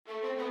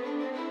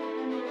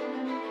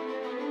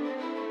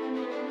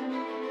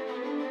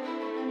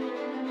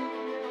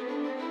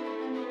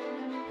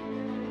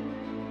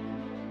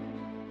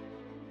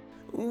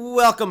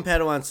Welcome,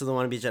 Padawans, to the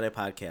Wannabe Jedi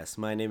podcast.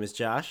 My name is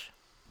Josh.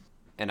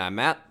 And I'm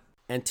Matt.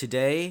 And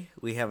today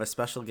we have a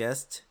special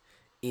guest,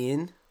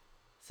 Ian.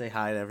 Say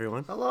hi to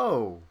everyone.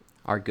 Hello.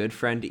 Our good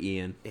friend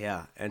Ian.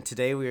 Yeah, and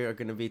today we are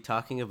going to be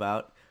talking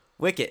about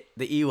Wicket,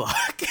 the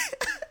Ewok.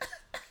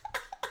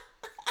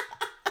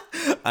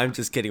 I'm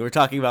just kidding. We're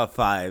talking about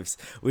fives.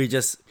 We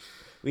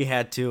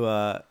had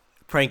to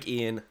prank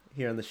Ian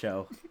here on the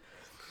show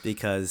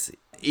because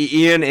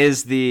Ian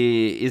is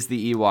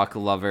the Ewok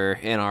lover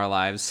in our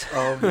lives.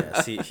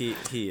 yes,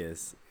 he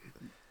is.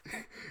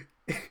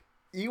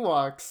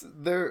 Ewoks,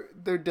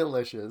 they're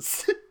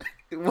delicious.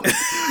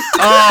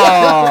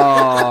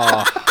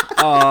 Oh.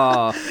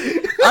 All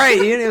right,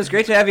 Ian. It was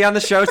great to have you on the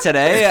show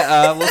today.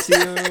 We'll see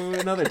you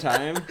another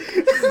time.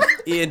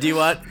 Ian, do you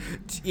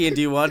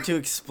want to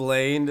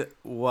explain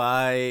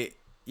why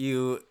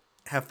you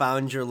have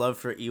found your love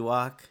for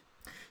Ewok?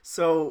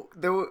 So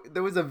there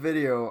was a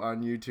video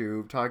on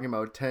YouTube talking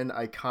about 10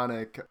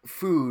 iconic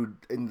food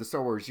in the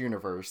Star Wars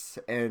universe,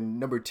 and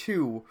number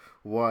 2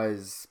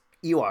 was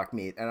Ewok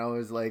meat, and I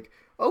was like,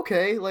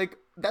 okay, like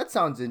that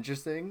sounds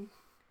interesting,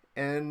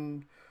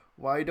 and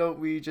why don't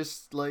we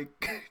just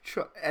like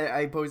try?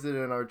 I posted it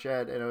in our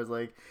chat, and I was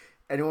like,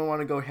 anyone want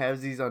to go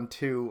halvesies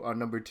on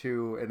number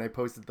 2, and I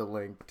posted the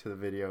link to the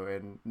video,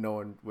 and no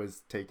one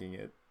was taking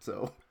it,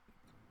 so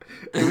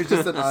it was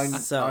just an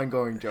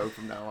ongoing joke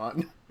from now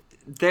on.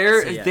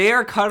 They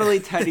are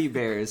cuddly teddy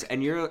bears,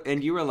 and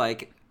you were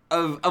like,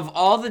 of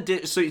all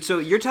the so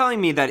you're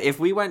telling me that if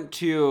we went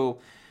to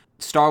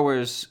Star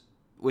Wars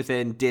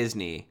within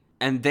Disney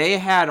and they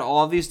had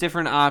all these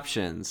different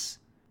options,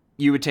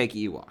 you would take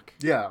Ewok.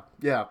 Yeah,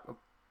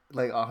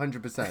 like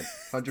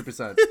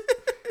 100%.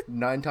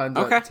 9 times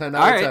Okay. out 10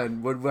 out of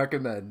 10 would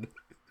recommend.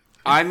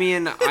 I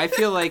mean, I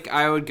feel like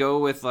I would go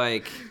with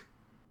like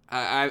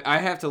I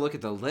have to look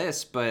at the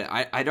list, but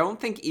I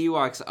don't think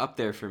Ewok's up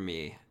there for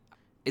me.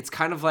 It's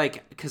kind of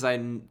like because I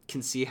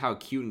can see how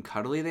cute and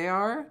cuddly they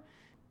are,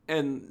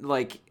 and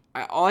like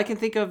all I can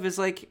think of is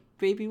like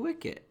Baby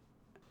Wicket.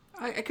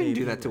 I couldn't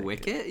do that to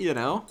Wicket, you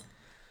know.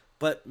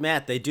 But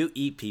Matt, they do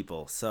eat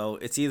people, so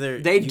it's either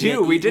they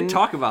do. We did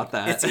talk about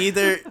that. It's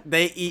either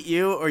they eat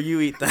you or you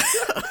eat them.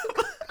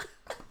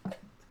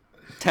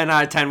 10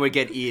 out of 10 would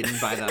get eaten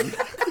by them.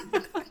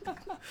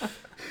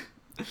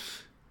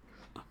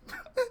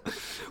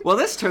 Well,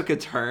 this took a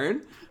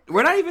turn.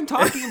 We're not even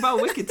talking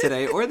about Wicket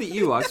today or the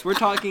Ewoks. We're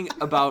talking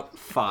about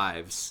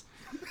fives.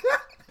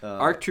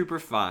 ARC Trooper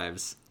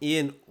fives.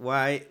 Ian,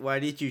 why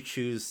did you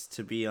choose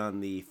to be on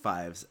the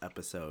fives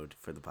episode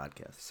for the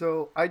podcast?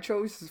 So I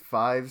chose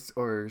fives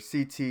or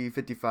CT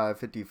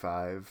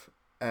 5555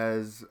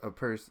 as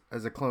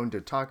a clone to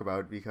talk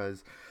about,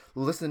 because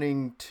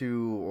listening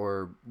to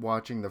or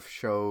watching the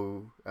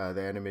show,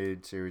 the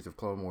animated series of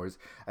Clone Wars,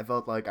 I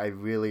felt like I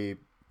really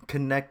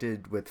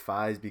connected with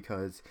fives,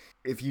 because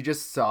if you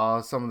just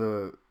saw some of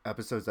the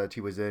episodes that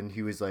he was in,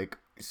 he was like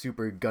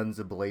super guns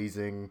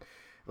a-blazing,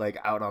 like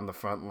out on the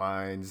front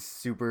lines,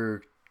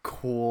 super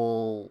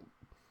cool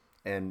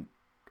and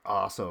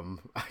awesome.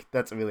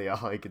 That's really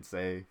all I could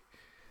say.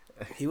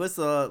 He was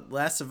the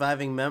last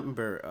surviving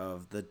member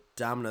of the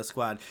Domino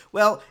Squad.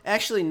 Well,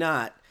 actually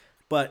not,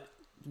 but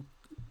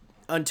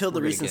until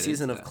the recent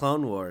season of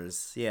Clone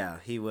Wars, yeah,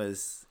 he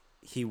was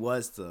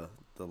the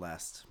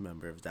last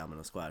member of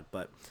Domino Squad.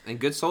 And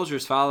good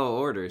soldiers follow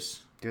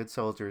orders. Good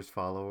soldiers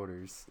follow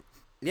orders.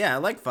 Yeah, I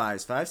like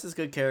Fives. Fives is a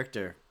good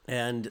character,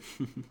 and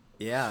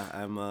yeah,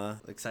 I'm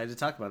excited to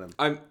talk about him.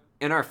 I'm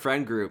in our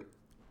friend group.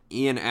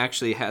 Ian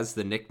actually has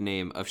the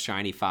nickname of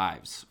Shiny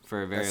Fives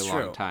for a very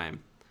long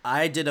time.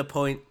 I did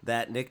appoint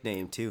that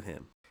nickname to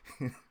him.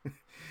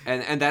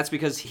 And that's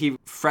because he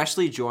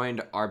freshly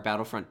joined our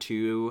Battlefront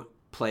 2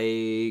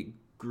 play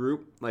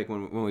group, like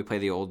when we play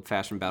the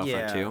old-fashioned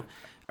Battlefront 2.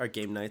 Our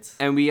game nights.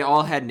 And we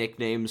all had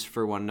nicknames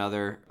for one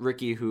another.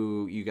 Ricky,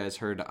 who you guys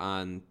heard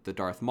on the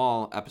Darth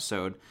Maul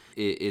episode,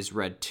 is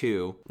Red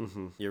 2.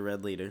 Mm-hmm. Your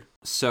Red Leader.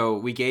 So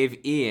we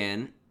gave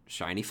Ian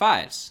Shiny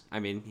Fives. I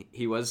mean,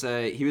 he was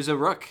a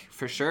rook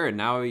for sure. And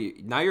now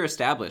you're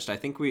established. I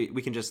think we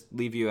can just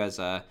leave you as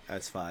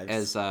fives.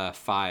 As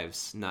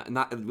fives.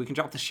 Not we can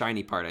drop the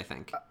shiny part, I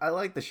think. I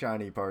like the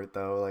shiny part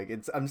though. Like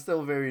I'm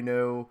still very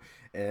new,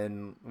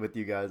 and with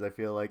you guys, I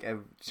feel like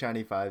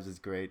Shiny Fives is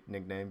a great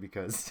nickname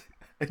because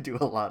I do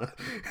a lot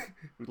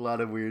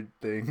of weird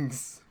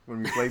things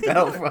when we play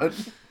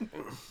Battlefront.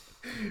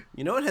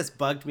 You know what has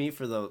bugged me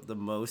for the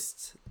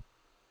most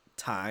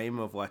time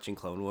of watching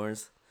Clone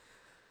Wars?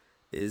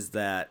 Is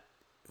that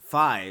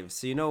Fives.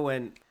 So you know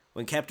when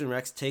Captain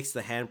Rex takes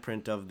the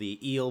handprint of the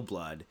eel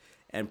blood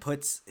and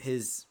puts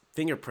his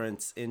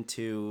fingerprints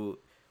into,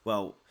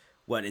 well,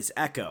 what is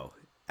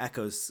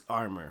Echo's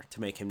armor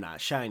to make him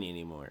not shiny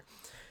anymore.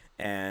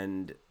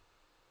 And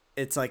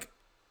it's like,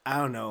 I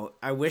don't know,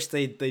 I wish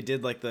they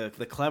did like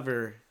the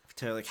clever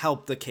to like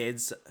help the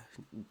kids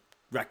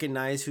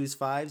recognize who's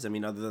Fives. I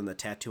mean, other than the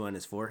tattoo on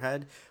his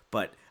forehead,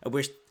 but I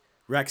wish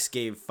Rex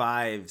gave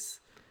Fives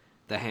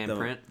the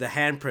handprint, the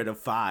handprint of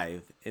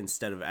 5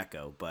 instead of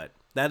Echo. But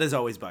that has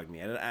always bugged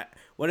me.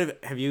 What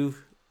have you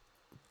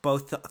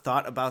both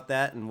thought about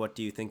that, and what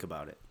do you think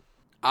about it?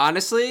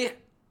 Honestly,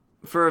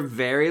 for a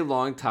very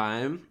long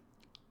time,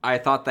 I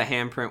thought the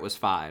handprint was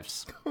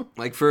fives.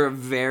 Like, for a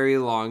very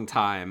long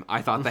time,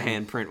 I thought the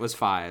handprint was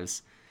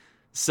fives.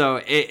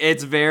 So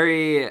it's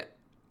very...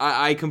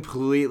 I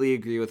completely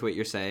agree with what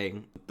you're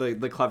saying.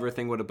 The clever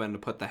thing would have been to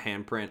put the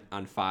handprint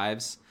on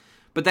fives.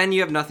 But then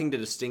you have nothing to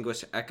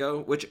distinguish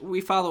Echo, which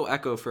we follow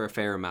Echo for a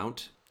fair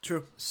amount.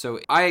 True. So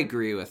I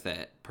agree with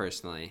it,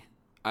 personally.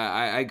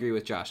 I agree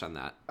with Josh on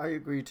that. I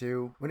agree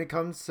too. When it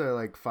comes to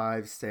like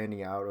five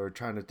standing out or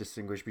trying to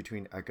distinguish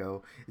between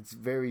Echo, it's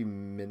very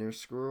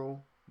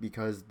minuscule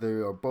because they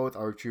are both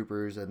ARC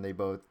troopers and they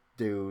both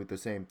do the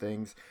same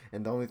things.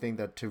 And the only thing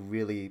that to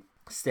really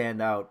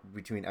stand out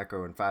between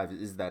Echo and five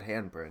is that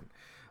handprint.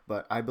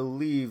 But I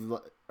believe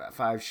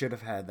five should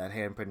have had that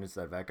handprint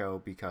instead of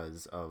Echo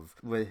because of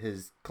with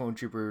his clone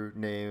trooper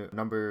name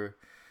number.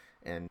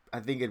 And I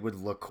think it would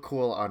look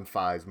cool on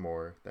fives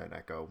more than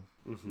Echo.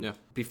 Mm-hmm. Yeah.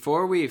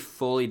 Before we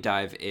fully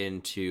dive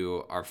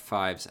into our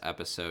fives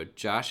episode,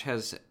 Josh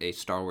has a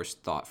Star Wars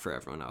thought for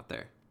everyone out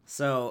there.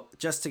 So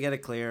just to get it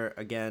clear,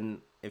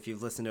 again, if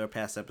you've listened to our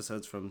past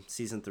episodes from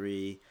season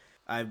 3,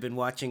 I've been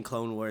watching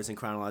Clone Wars in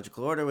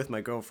chronological order with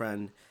my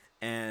girlfriend,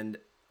 and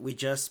we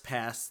just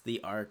passed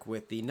the arc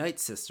with the Night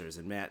Sisters,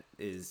 and Matt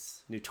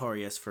is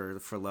notorious for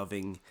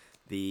loving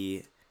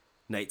the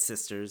Night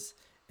Sisters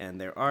and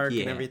their arc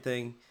and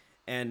everything.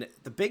 And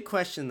the big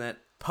question that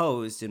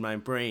posed in my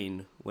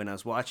brain when I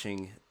was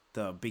watching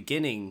the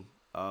beginning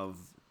of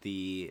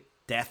the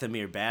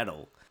Dathomir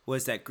battle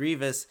was that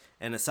Grievous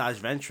and Asajj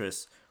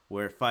Ventress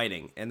were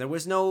fighting, and there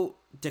was no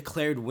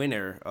declared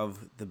winner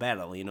of the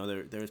battle. You know,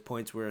 there was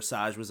points where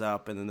Asajj was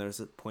up, and then there's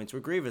points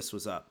where Grievous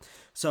was up.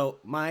 So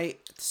my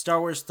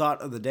Star Wars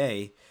thought of the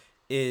day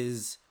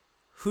is,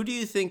 who do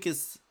you think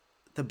is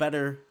the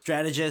better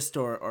strategist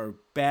or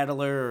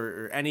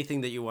battler or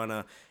anything that you want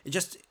to,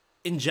 just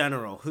in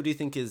general, who do you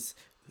think is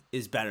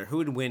better? Who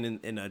would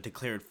win in a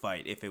declared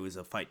fight if it was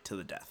a fight to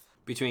the death?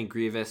 Between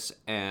Grievous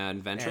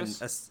and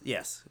Ventress?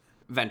 Yes.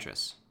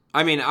 Ventress.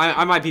 I mean,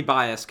 I might be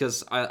biased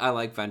because I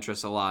like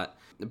Ventress a lot,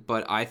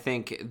 but I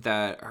think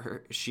that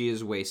she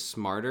is way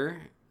smarter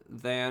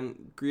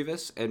than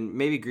Grievous, and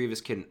maybe Grievous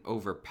can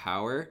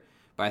overpower,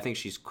 but I think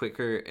she's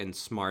quicker and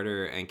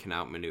smarter and can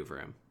outmaneuver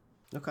him.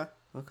 Okay.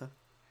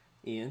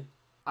 Ian?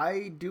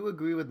 I do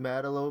agree with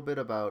Matt a little bit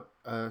about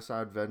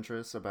Asajj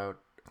Ventress, about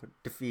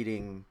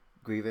defeating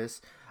Grievous,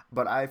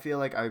 but I feel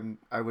like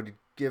I would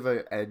give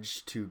an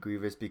edge to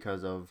Grievous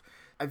because of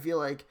I feel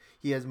like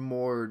he has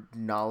more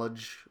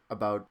knowledge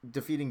about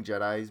defeating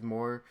Jedis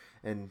more,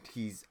 and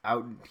he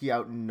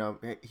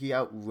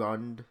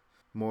outrun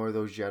more of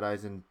those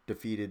Jedis and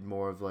defeated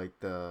more of like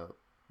the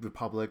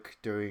Republic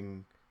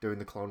during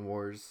the Clone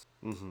Wars.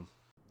 Mm-hmm.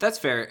 That's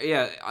fair.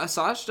 Yeah,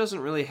 Asajj doesn't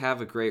really have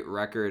a great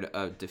record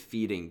of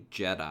defeating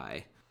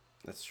Jedi.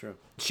 That's true.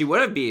 She would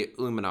have beat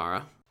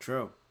Luminara.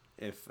 True.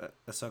 If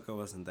Ahsoka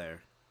wasn't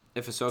there.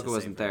 If Ahsoka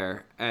wasn't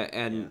there.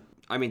 And yeah.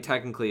 I mean,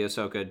 technically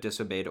Ahsoka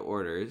disobeyed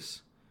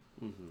orders.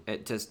 Mm-hmm.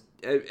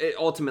 It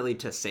ultimately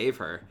to save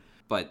her,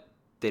 but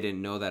they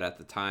didn't know that at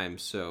the time.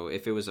 So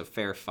if it was a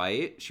fair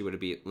fight, she would have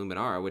beat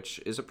Luminara, which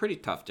is a pretty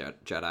tough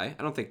Jedi. I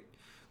don't think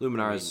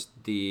Luminara is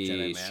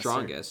the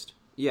strongest.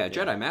 Yeah,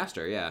 Jedi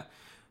Master, yeah.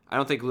 I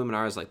don't think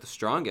Luminara is like the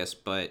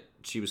strongest, but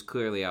she was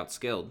clearly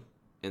outskilled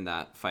in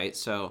that fight.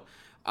 So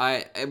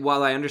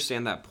while I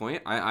understand that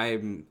point,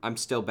 I'm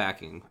still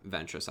backing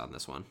Ventress on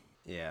this one.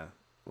 Yeah.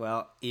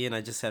 Well, Ian,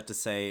 I just have to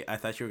say, I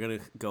thought you were going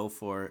to go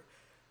for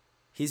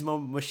he's more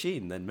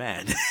machine than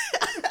man.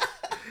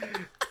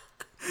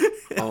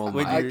 Oh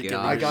my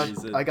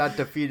god! I got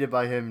defeated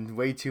by him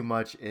way too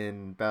much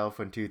in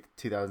Battlefront 2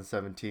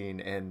 2017,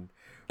 and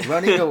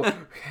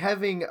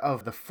having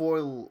the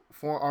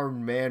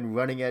four-armed man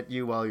running at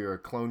you while you're a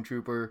clone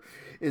trooper,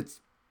 it's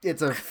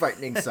a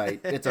frightening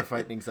sight. It's a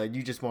frightening sight.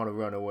 You just want to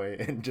run away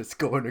and just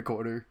go in a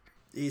corner.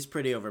 He's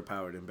pretty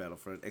overpowered in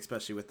Battlefront,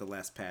 especially with the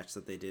last patch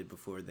that they did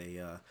before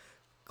they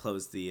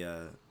closed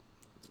the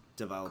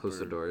developer. Close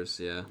the doors,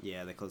 yeah.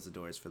 Yeah, they closed the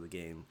doors for the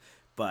game.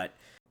 But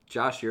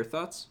Josh, your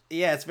thoughts?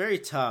 Yeah, it's very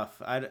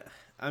tough.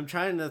 I'm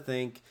trying to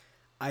think.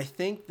 I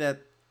think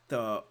that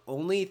the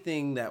only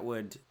thing that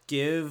would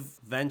give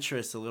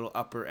Ventress a little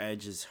upper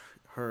edge is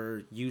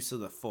her use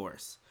of the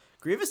Force.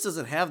 Grievous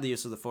doesn't have the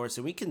use of the Force,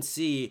 and we can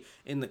see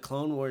in the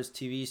Clone Wars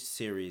TV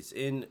series,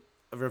 in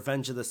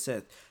Revenge of the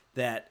Sith,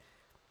 that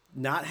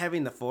not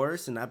having the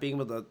Force and not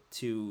being able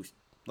to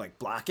like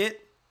block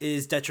it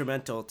is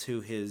detrimental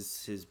to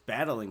his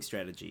battling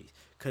strategy.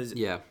 Because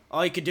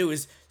all he could do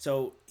is,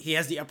 so he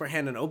has the upper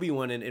hand on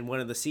Obi-Wan in one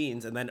of the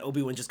scenes, and then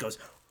Obi-Wan just goes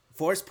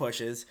Force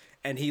pushes,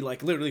 and he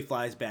like literally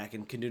flies back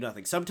and can do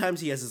nothing. Sometimes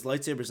he has his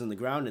lightsabers in the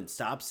ground and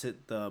stops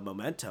the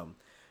momentum,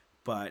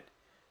 but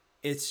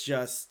it's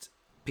just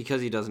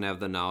because he doesn't have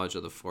the knowledge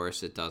of the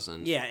Force. It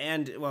doesn't. Yeah,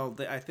 and well,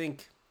 I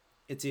think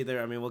it's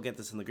either. I mean, we'll get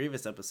this in the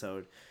Grievous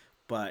episode,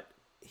 but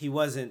he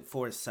wasn't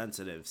Force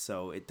sensitive,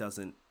 so it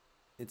doesn't.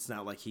 It's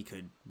not like he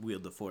could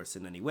wield the Force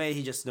in any way.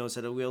 He just knows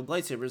how to wield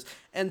lightsabers,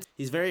 and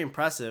he's very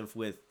impressive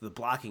with the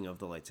blocking of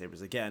the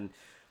lightsabers. Again,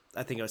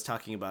 I think I was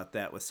talking about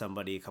that with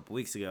somebody a couple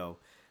weeks ago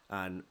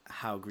on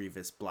how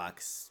Grievous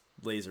blocks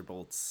laser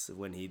bolts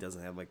when he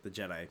doesn't have like the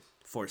Jedi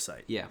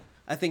foresight. Yeah.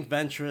 I think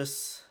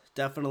Ventress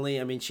definitely.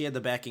 I mean, she had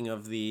the backing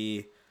of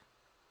the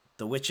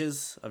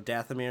witches of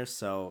Dathomir,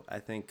 so I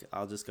think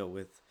I'll just go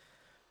with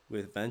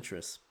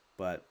Ventress.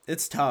 But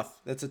it's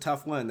tough. It's a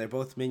tough one. They're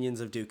both minions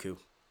of Dooku.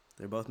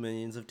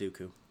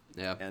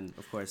 Yeah. And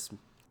of course,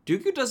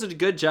 Dooku does a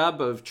good job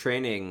of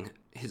training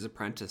his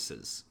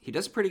apprentices. He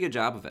does a pretty good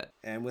job of it.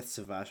 and with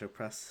Savage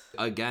Opress.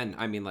 Again,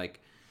 I mean, like,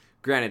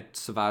 granted,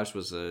 Savage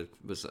was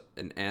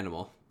an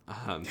animal.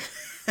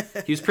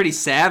 He was pretty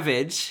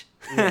savage.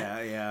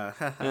 Yeah.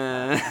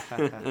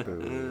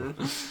 Boo.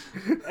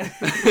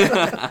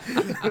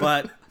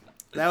 But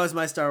that was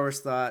my Star Wars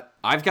thought.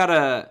 I'm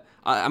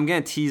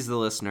gonna tease the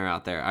listener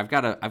out there. I've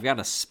got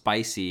a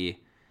spicy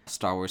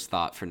Star Wars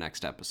thought for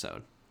next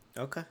episode.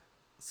 Okay.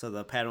 So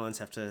the Padawans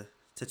have to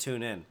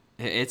tune in.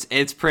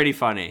 It's pretty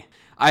funny.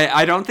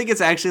 I don't think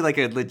it's actually like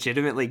a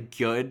legitimately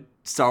good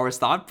Star Wars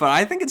thought, but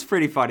I think it's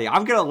pretty funny.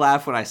 I'm gonna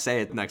laugh when I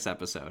say it next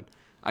episode.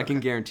 I can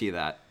guarantee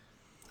that.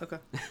 Okay.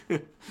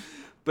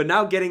 But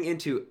now getting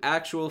into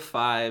actual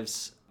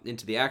fives,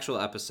 into the actual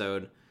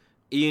episode.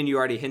 Ian, you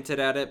already hinted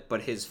at it,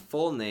 but his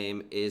full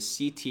name is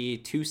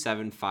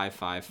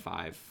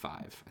CT275555.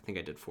 I think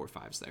I did 4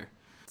 5s there.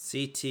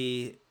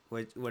 CT.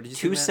 What did you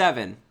say?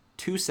 27.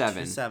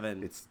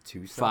 27. It's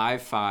 2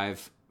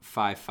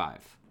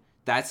 5555.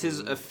 That's his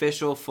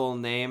official full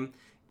name.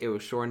 It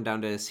was shortened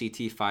down to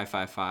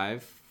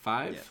CT5555.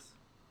 Yes.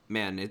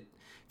 Man,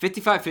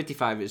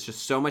 5555 is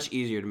just so much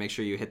easier to make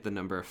sure you hit the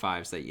number of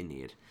fives that you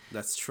need.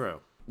 That's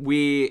true.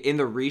 In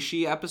the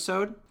Rishi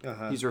episode,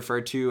 Uh-huh. he's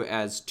referred to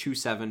as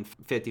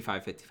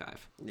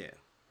 275555 Yeah.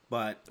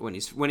 But when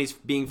he's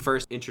being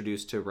first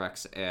introduced to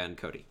Rex and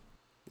Cody.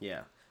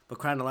 yeah. But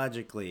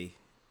chronologically,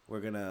 we're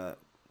gonna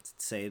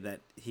say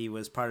that he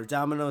was part of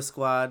Domino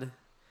Squad.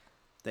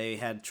 They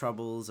had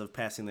troubles of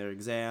passing their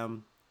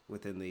exam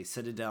within the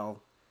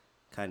Citadel.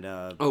 Kind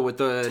of. Oh, with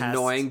the Test.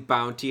 annoying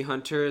bounty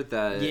hunter.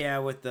 Yeah,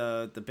 with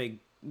the big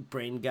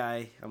brain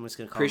guy. I'm just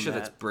gonna call Pretty him sure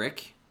that. that's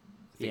Brick.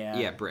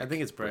 Yeah, Brick. I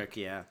think it's Brick.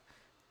 Yeah.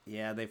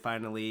 They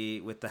finally,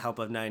 with the help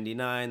of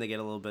 99, they get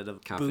a little bit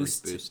of confidence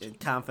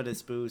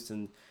boost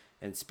and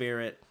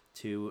spirit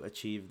to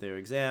achieve their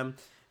exam.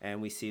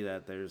 And we see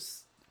that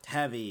there's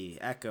Heavy,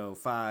 Echo,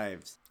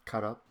 Fives,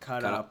 Cut up.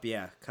 Cut up.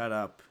 Yeah, Cut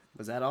up.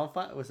 Was that all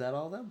five? Was that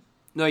all of them?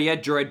 No, you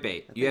had Droid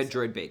Bait. You had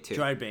Droid Bait too.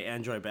 Droid Bait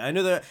and Droid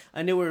Bait.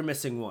 I knew we were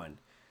missing one,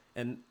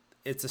 and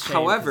it's a shame. 'cause,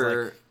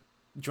 However, like,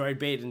 Droid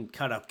Bait and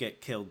Cut Up get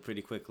killed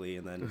pretty quickly,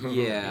 and then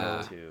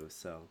Yeah. too.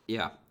 So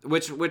yeah,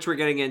 which we're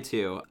getting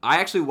into. I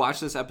actually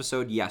watched this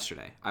episode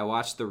yesterday. I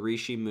watched the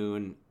Rishi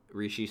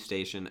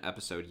Station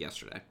episode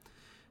yesterday.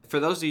 For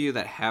those of you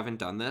that haven't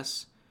done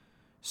this,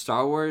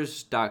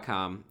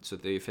 StarWars.com, so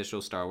the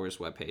official Star Wars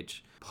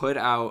webpage, put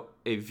out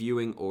a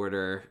viewing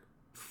order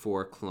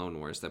for Clone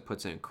Wars that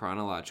puts it in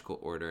chronological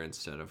order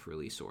instead of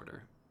release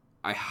order.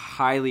 I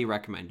highly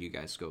recommend you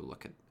guys go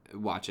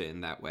watch it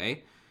in that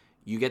way.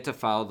 You get to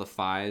follow the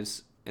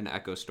Fives and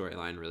Echo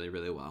storyline really,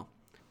 really well.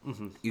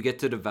 Mm-hmm. You get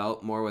to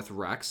develop more with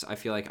Rex. I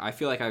feel like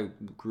I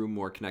grew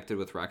more connected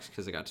with Rex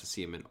because I got to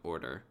see him in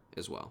order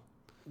as well.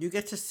 you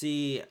get to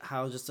see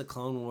how just the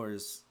Clone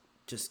Wars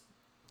just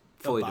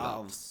Fully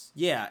evolves.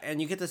 Yeah,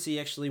 and you get to see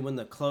actually when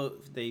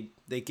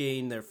they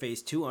gain their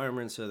Phase 2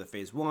 armor instead of the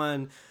Phase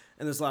 1,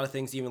 and there's a lot of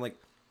things, even like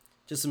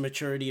just the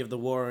maturity of the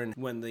war, and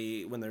when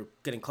they're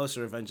getting closer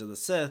to Revenge of the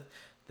Sith,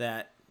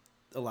 that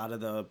a lot of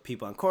the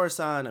people on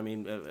Coruscant, I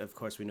mean, of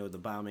course we know the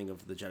bombing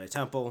of the Jedi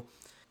Temple.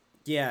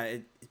 Yeah,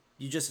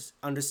 you just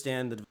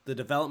understand the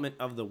development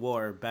of the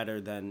war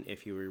better than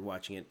if you were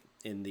watching it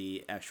in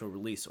the actual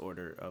release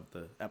order of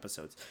the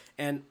episodes.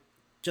 And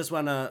just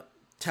want to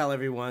tell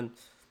everyone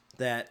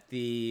that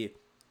the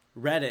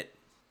Reddit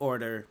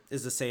order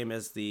is the same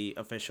as the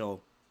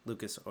official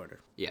Lucas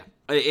order. Yeah,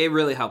 it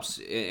really helps.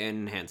 It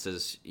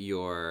enhances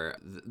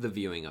the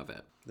viewing of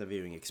it. The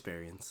viewing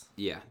experience.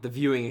 Yeah, the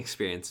viewing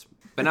experience.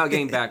 But now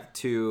getting back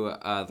to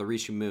the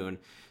Rishi Moon,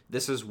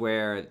 this is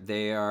where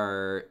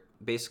they're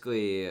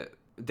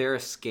a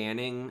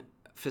scanning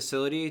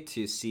facility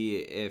to see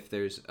if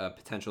there's a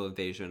potential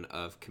invasion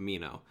of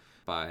Kamino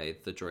by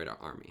the droid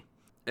army.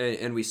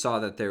 And we saw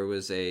that there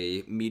was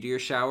a meteor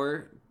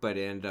shower, but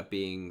it ended up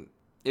being,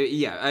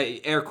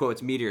 air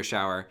quotes, meteor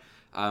shower,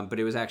 but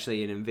it was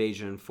actually an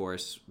invasion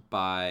force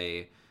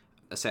by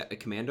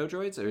commando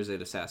droids, or is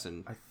it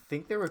assassin? I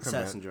think they were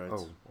Assassin droids.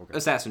 Oh, okay.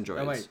 Assassin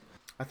droids. Oh, wait.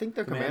 I think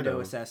they're Commando, commando.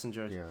 assassin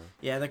droid. Yeah.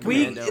 Yeah, they're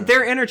commando.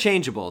 They're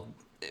interchangeable.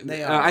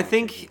 They are I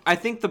think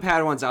the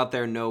Padawans out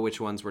there know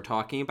which ones we're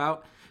talking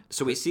about.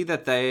 So we see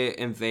that they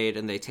invade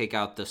and they take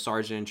out the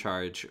sergeant in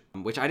charge,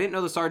 which I didn't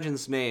know the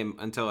sergeant's name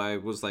until I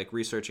was like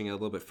researching it a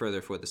little bit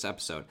further for this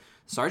episode.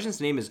 The sergeant's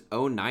name is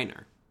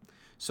O9er.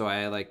 So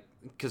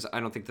because I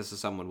don't think this is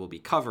someone we'll be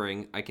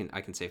covering, I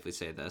can safely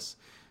say this.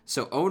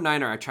 So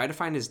O9er, I tried to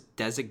find his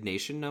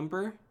designation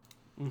number.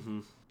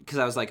 Because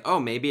I was like, oh,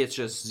 maybe it's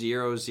just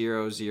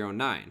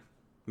 0009.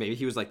 Maybe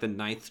he was like the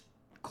 9th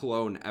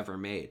clone ever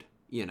made,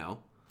 you know?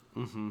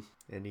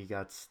 And he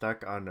got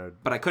stuck on a.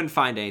 But I couldn't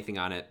find anything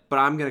on it. But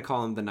I'm gonna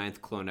call him the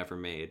 9th clone ever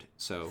made.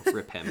 So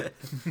rip him.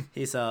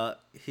 He's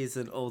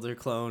an older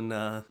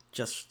clone.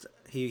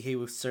 He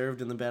was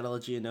served in the Battle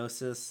of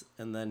Geonosis,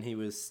 and then he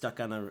was stuck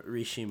on a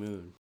Rishi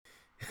moon.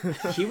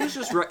 He was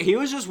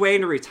just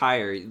waiting to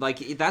retire.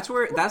 Like that's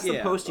the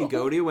post you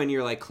go to when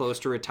you're like close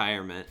to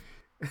retirement.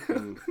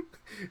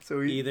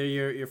 So either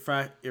you're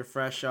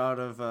fresh out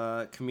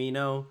of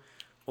Camino,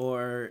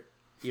 or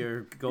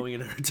you're going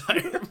into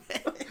retirement.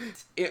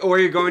 Or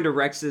you're going to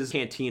Rex's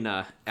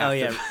Cantina. Oh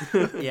yeah,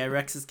 yeah,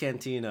 Rex's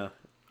Cantina.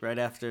 Right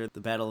after the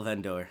Battle of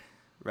Endor,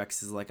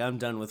 Rex is like, I'm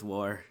done with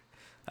war.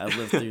 I've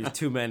lived through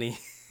too many.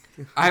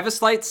 I have a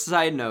slight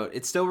side note.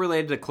 It's still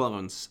related to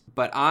clones,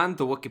 but on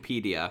the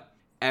Wikipedia,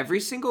 every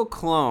single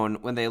clone,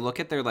 when they look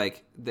at their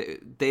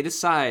they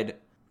decide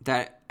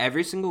that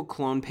every single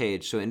clone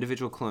page, so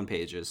individual clone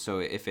pages, so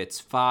if it's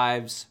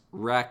Fives,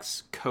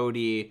 Rex,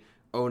 Cody,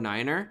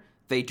 09er,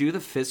 they do the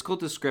physical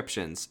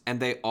descriptions, and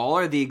they all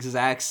are the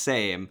exact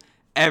same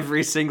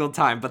every single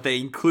time, but they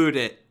include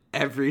it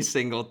every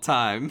single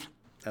time.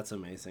 That's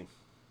amazing.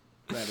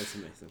 That is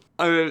amazing.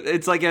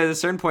 It's like at a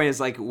certain point,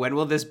 it's like, when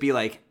will this be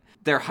like,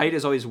 their height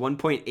is always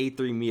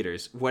 1.83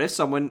 meters. What if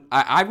someone,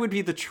 I would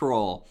be the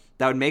troll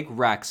that would make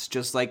Rex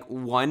just like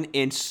 1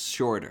 inch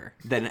shorter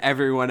than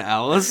everyone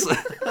else.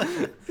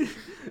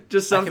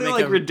 Just something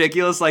like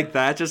ridiculous like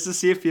that, just to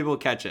see if people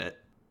catch it.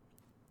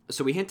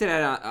 So we hinted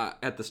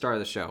at the start of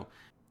the show.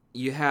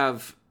 You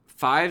have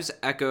Fives,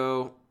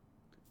 Echo,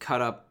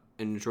 Cut Up,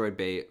 and Droid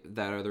Bait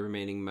that are the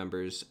remaining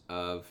members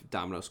of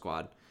Domino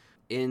Squad.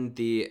 In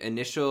the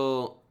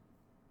initial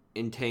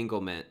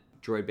entanglement,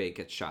 Droid Bait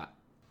gets shot.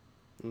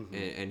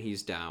 And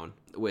he's down,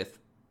 with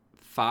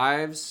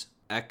Fives,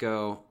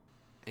 Echo,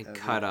 and Heavy.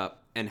 Cut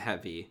Up, and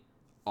Heavy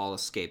all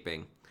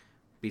escaping.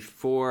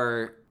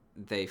 Before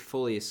they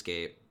fully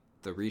escape,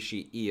 the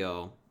Rishi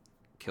Eo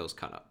kills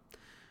Cut Up.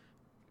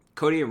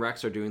 Cody and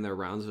Rex are doing their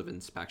rounds of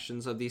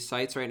inspections of these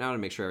sites right now to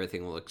make sure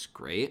everything looks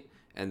great.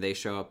 And they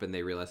show up and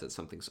they realize that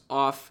something's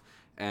off.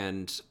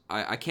 And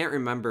I can't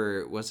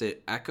remember, was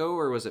it Echo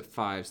or was it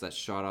Fives that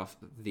shot off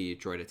the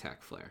droid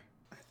attack flare?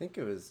 I think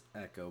it was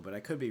Echo, but I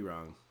could be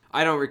wrong.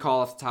 I don't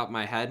recall off the top of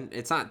my head.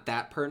 It's not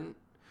that pertinent.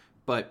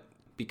 But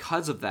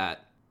because of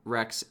that,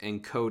 Rex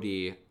and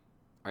Cody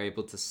are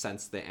able to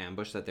sense the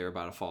ambush that they're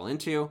about to fall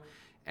into.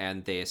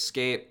 And they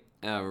escape,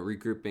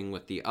 regrouping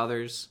with the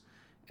others.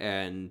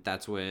 And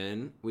that's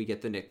when we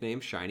get the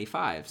nickname Shiny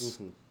Fives.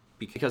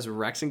 Because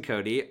Rex and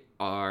Cody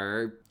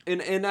are,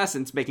 in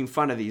essence, making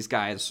fun of these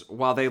guys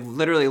while they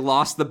literally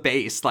lost the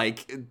base,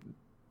 like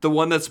the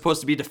one that's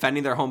supposed to be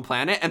defending their home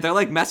planet. And they're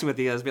like messing with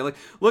these guys, being like,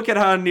 look at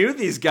how new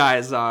these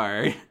guys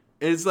are.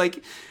 It's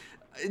like,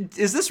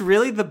 is this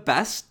really the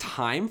best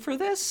time for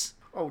this?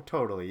 Oh,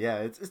 totally. Yeah,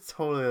 it's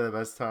totally the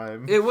best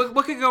time.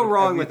 What could go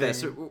wrong with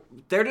this?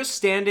 They're just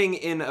standing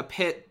in a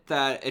pit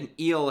that an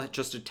eel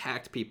just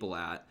attacked people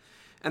at.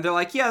 And they're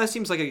like, yeah, this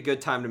seems like a good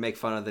time to make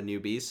fun of the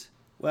newbies.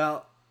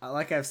 Well,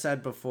 like I've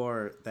said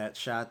before, that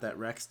shot that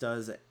Rex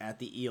does at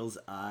the eel's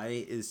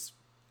eye is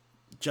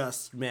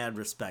just mad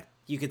respect.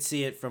 You could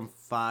see it from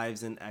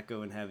Fives and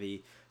Echo and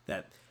Heavy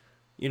that,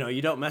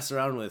 you don't mess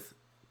around with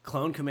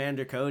Clone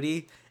Commander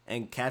Cody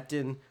and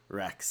Captain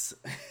Rex.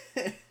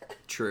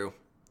 True.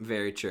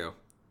 Very true.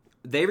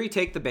 They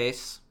retake the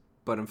base,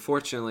 but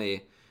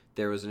unfortunately,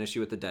 there was an issue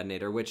with the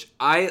detonator, which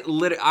I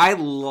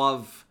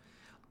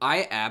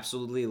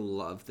absolutely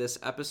love this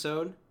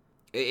episode.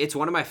 It's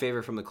one of my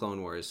favorite from the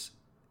Clone Wars.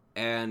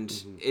 And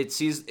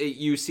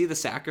you see the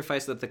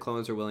sacrifice that the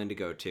clones are willing to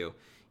go to,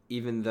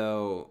 even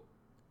though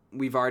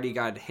we've already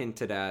got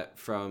hinted at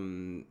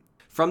from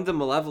the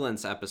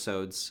Malevolence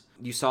episodes.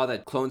 You saw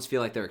that clones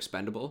feel like they're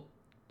expendable.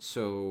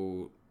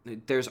 So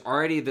there's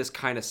already this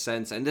kind of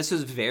sense, and this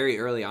is very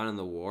early on in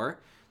the war,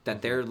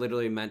 that they're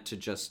literally meant to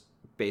just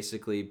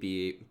basically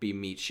be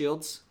meat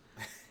shields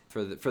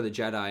for the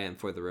Jedi and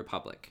for the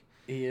Republic.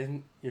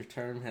 Ian, your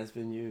term has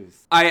been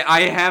used.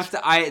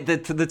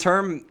 The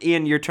term,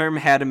 Ian, your term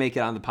had to make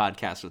it on the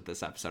podcast with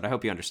this episode. I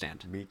hope you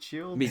understand. Meat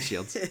shields? Meat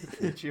shields.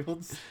 Meat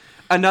shields?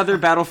 Another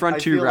Battlefront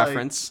 2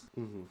 reference.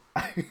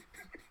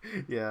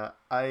 Yeah,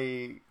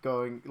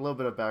 going a little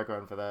bit of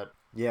background for that.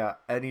 Yeah,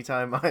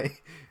 anytime I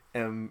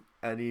am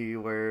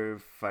anywhere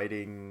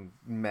fighting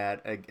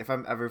Matt, if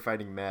I'm ever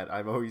fighting Matt,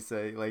 I'm always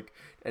say, like,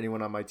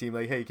 anyone on my team,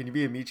 like, hey, can you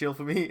be a meat shield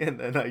for me? And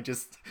then I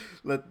just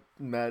let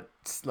Matt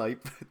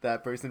snipe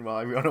that person while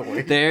I run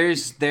away.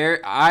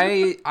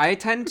 I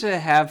tend to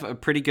have a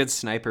pretty good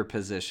sniper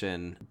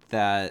position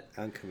that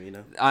on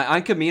Camino.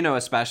 On Camino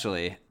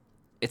especially.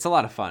 It's a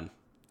lot of fun.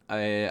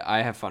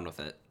 I have fun with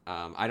it.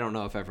 I don't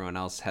know if everyone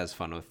else has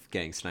fun with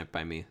getting sniped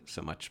by me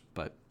so much,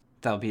 but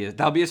that'll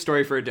be a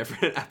story for a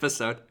different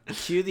episode.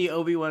 Cue the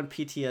Obi-Wan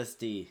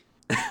PTSD.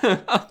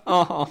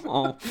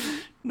 Oh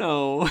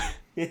no.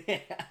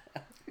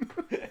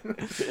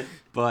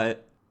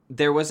 But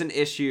there was an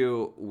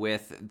issue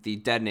with the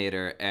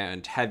detonator,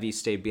 and Heavy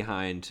stayed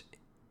behind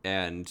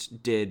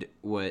and did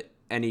what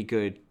any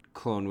good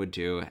clone would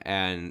do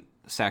and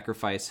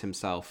sacrifice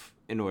himself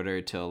in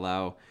order to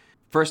allow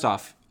First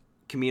off,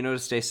 Kamino to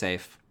stay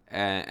safe,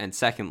 and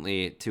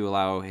secondly, to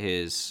allow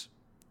his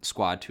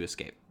squad to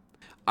escape.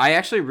 I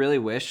actually really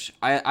wish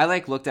I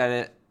like looked at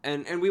it,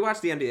 and we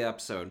watched the end of the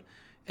episode,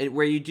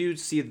 where you do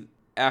see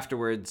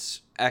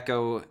afterwards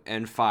Echo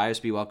and Fives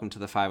be welcomed to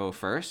the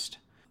 501st.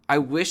 I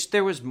wish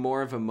there was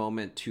more of a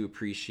moment to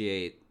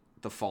appreciate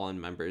the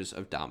fallen members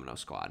of Domino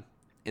Squad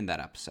in that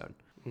episode.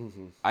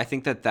 Mm-hmm. I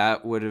think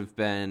that would have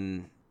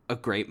been a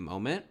great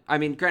moment. I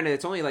mean, granted,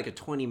 it's only like a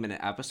 20-minute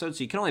episode,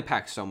 so you can only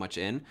pack so much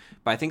in.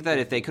 But I think that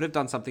if they could have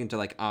done something to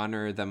like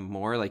honor them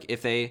more, like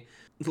if they,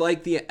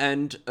 like the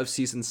end of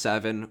season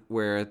 7,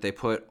 where they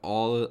put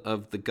all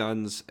of the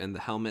guns and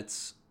the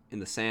helmets in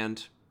the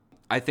sand,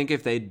 I think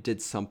if they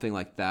did something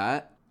like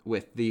that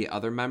with the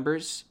other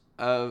members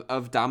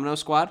of Domino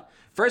Squad,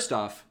 first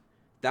off,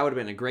 that would have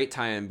been a great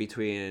tie-in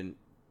between,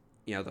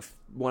 you know,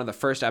 one of the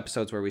first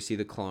episodes where we see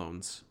the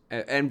clones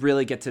and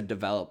really get to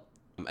develop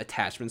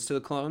attachments to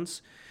the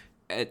clones,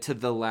 to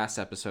the last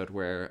episode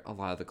where a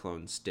lot of the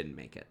clones didn't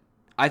make it.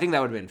 I think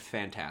that would have been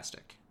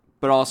fantastic.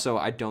 But also,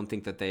 I don't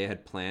think that they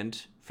had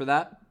planned for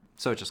that.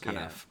 So it just kind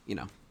of, you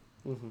know.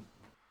 Mm-hmm.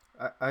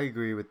 I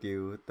agree with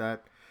you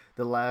that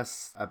the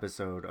last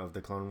episode of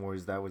the Clone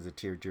Wars, that was a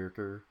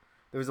tearjerker.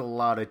 There was a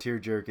lot of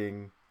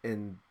tear-jerking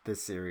in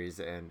this series,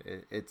 and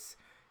it's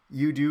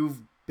you do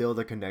build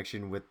a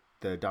connection with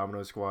the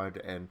Domino Squad,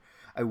 and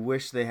I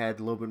wish they had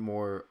a little bit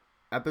more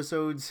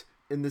episodes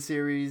in the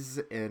series,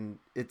 and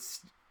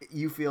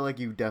you feel like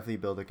you definitely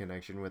build a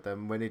connection with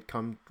them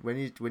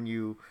when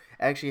you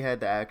actually had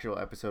the actual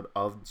episode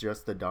of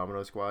just the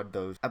Domino Squad.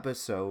 You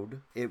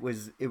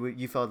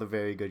felt a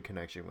very good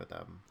connection with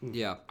them.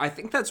 Yeah, I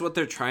think that's what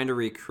they're trying to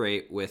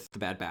recreate with the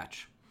Bad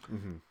Batch.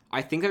 Mm-hmm.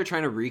 I think they're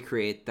trying to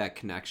recreate that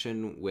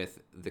connection with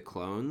the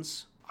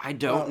clones. I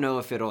don't know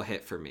if it'll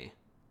hit for me,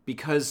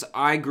 because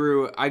I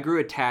grew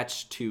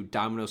attached to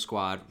Domino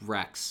Squad,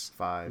 Rex,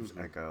 Fives,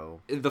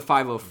 Echo, the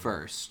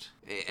 501st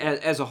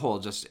as a whole.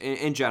 Just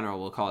in general,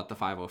 we'll call it the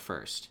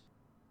 501st.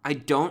 I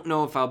don't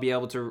know if I'll be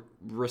able to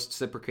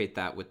reciprocate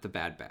that with the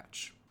Bad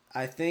Batch.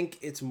 I think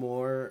it's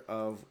more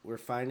of we're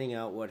finding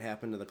out what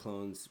happened to the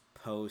clones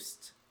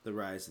post the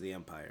rise of the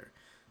Empire.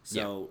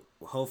 So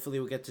hopefully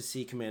we'll get to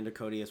see Commander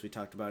Cody, as we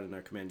talked about in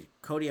our Commander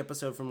Cody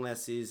episode from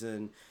last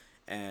season,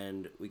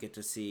 and we get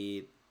to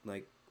see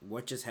like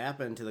what just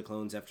happened to the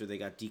clones after they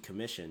got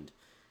decommissioned,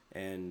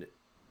 and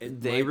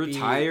they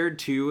retired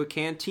to a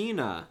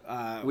cantina.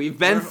 We've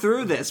been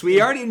through this. We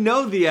already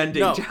know the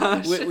ending, no,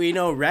 Josh. We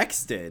know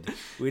Rex did.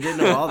 We didn't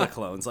know all the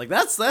clones. Like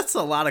that's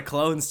a lot of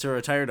clones to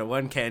retire to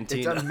one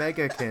cantina. It's a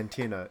mega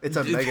cantina. It's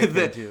a mega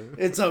cantina.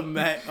 It's a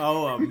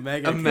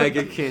mega a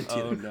mega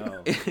cantina. Oh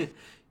no.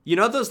 You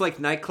know those like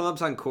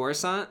nightclubs on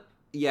Coruscant?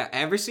 Yeah,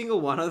 every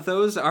single one of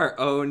those are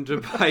owned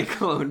by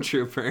clone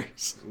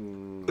troopers.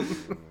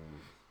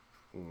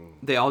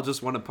 They all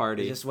just want to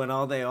party.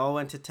 They all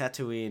went to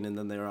Tatooine, and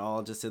then they were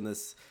all just in a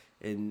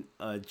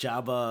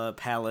Jabba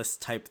palace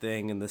type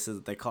thing, and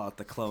they call it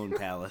the Clone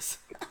Palace.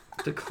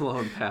 The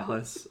Clone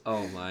Palace.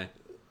 Oh my.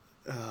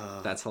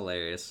 That's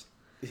hilarious.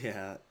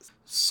 Yeah.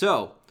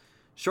 So,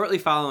 shortly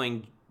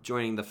following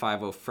joining the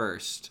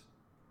 501st,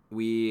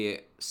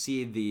 we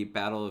see the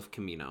Battle of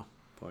Kamino.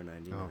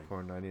 499. Oh,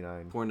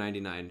 499.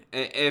 499.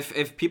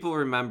 If people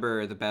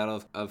remember the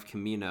Battle of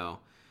Kamino,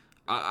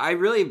 I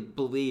really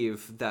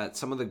believe that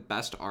some of the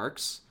best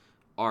arcs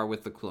are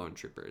with the clone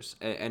troopers,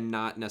 and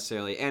not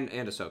necessarily, and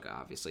Ahsoka,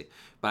 obviously.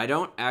 But I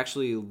don't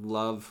actually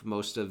love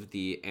most of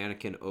the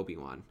Anakin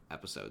Obi-Wan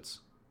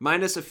episodes,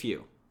 minus a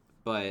few.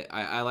 But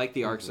I like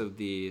the arcs of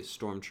the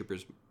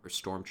stormtroopers.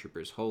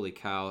 Holy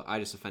cow, I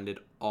just offended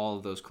all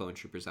of those clone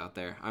troopers out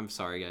there. I'm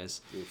sorry,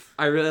 guys. Oof.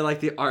 I really like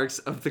the arcs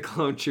of the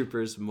clone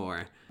troopers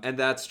more. And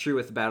that's true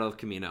with the Battle of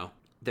Kamino.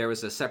 There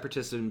was a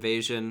separatist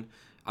invasion.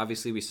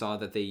 Obviously, we saw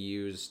that they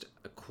used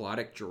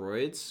aquatic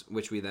droids,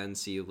 which we then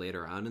see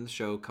later on in the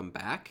show come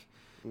back.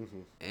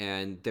 Mm-hmm.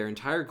 And their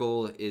entire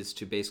goal is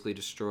to basically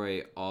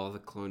destroy all the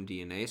clone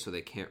DNA so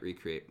they can't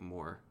recreate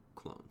more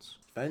clones.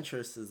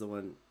 Ventress is the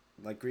one,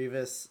 like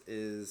Grievous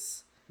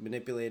is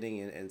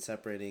manipulating and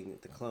separating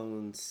the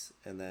clones,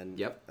 and then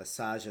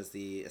Asajj, as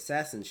the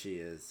assassin she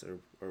is,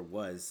 or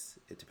was,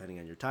 depending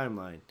on your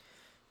timeline,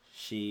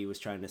 she was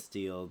trying to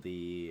steal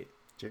the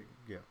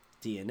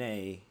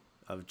DNA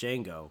of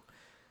Jango,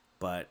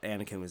 but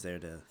Anakin was there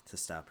to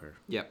stop her.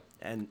 Yep.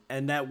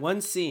 And that one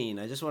scene,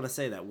 I just want to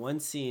say that one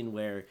scene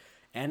where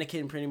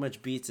Anakin pretty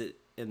much beats it,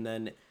 and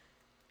then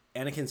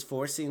Anakin's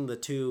forcing the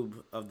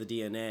tube of the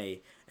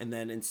DNA, and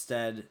then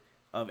instead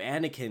of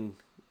Anakin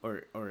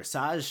or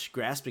Asajj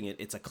grasping it,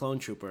 it's a clone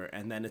trooper,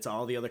 and then it's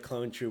all the other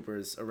clone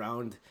troopers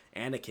around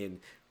Anakin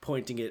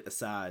pointing at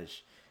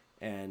Asajj,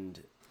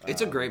 and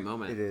it's a great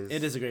moment.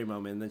 It is a great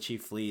moment, and then she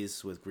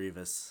flees with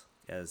Grievous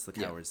as the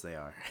cowards they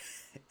are.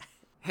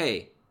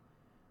 Hey,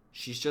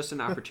 she's just an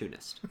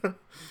opportunist.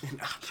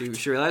 She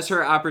realized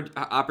her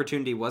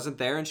opportunity wasn't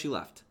there, and she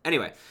left.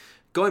 Anyway,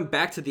 going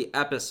back to the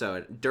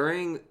episode,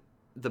 during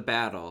the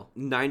battle,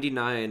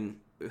 99,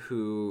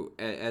 who,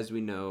 as we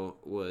know,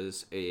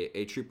 was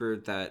a trooper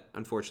that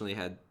unfortunately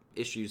had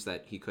issues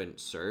that he couldn't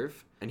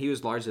serve, and he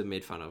was largely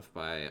made fun of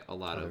by a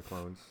lot Other of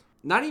clones.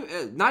 not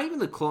even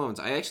the clones.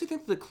 I actually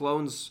think the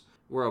clones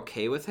were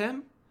okay with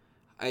him.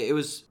 It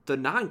was the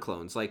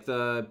non-clones, like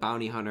the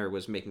bounty hunter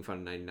was making fun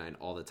of 99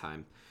 all the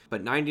time,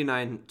 but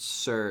 99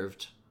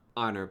 served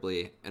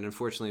honorably and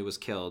unfortunately was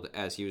killed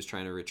as he was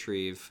trying to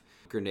retrieve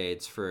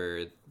grenades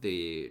for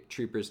the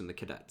troopers and the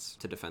cadets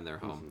to defend their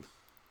home.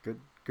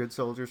 Good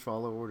soldiers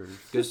follow orders.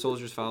 Good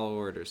soldiers follow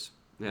orders.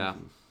 Yeah.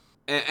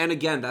 And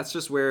again, that's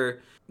just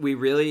where we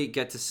really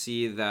get to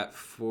see that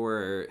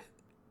for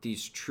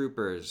these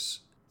troopers,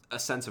 a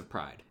sense of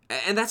pride.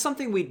 And that's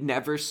something we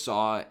never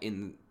saw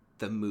in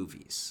the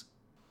movies.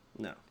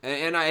 No.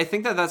 And I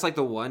think that that's like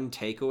the one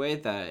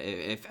takeaway that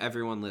if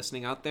everyone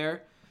listening out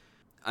there,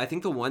 I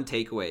think the one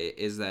takeaway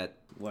is that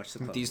Watch the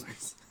Clone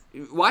Wars.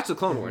 Watch the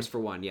Clone Wars for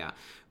one, yeah.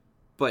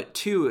 But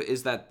two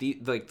is that the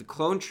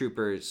clone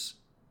troopers,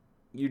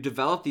 you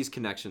develop these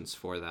connections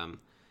for them.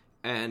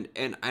 And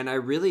I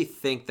really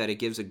think that it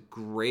gives a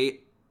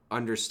great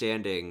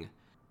understanding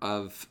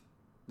of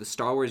the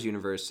Star Wars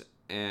universe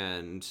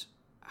and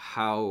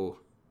how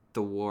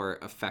the war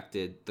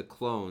affected the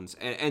clones.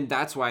 And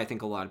that's why I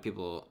think a lot of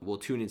people will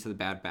tune into the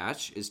Bad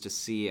Batch, is to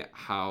see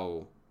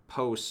how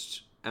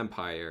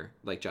post-Empire,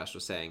 like Josh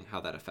was saying,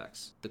 how that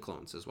affects the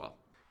clones as well.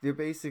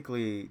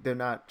 They're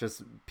not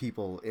just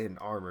people in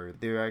armor.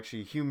 They're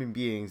actually human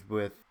beings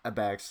with a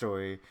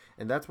backstory,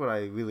 and that's what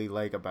I really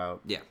like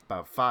about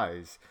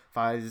Fives.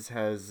 Fives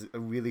has a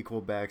really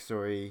cool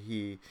backstory.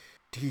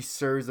 He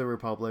serves the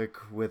Republic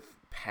with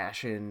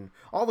passion.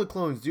 All the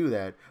clones do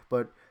that,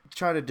 but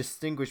trying to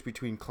distinguish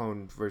between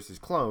clone versus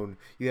clone,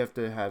 you have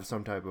to have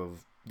some type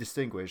of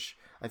distinguish.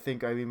 I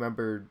think I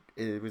remember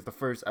it was the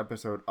first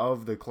episode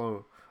of the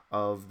Clone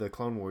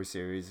Wars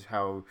series,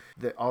 how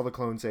all the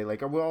clones say,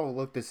 like, we all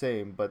look the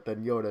same, but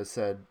then Yoda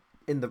said,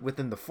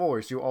 within the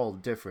Force, you're all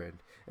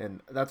different,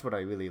 and that's what I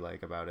really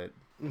like about it.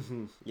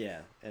 Mm-hmm. Yeah,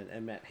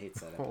 and Matt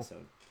hates that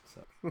episode.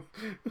 So.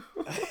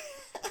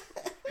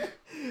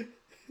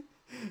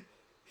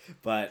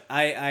 But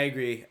I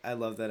agree. I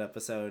love that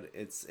episode.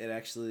 It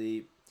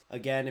actually,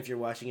 again, if you're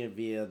watching it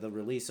via the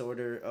release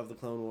order of the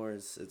Clone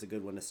Wars, it's a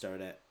good one to start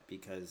at,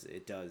 because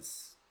it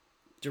does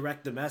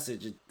direct the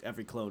message.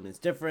 Every clone is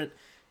different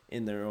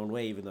in their own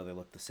way, even though they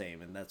look the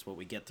same, and that's what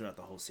we get throughout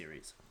the whole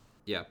series.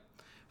 Yeah.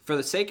 For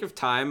the sake of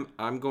time,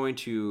 I'm going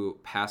to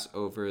pass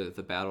over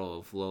the Battle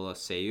of Lola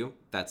Seiyu.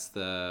 That's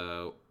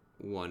the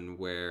one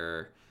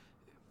where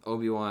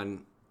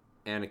Obi-Wan,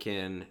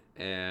 Anakin,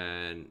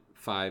 and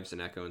Fives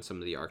and Echo and some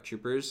of the ARC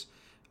troopers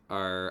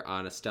are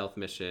on a stealth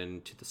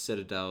mission to the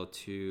Citadel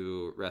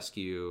to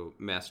rescue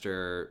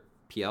Master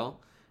PL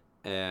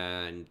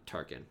and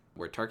Tarkin,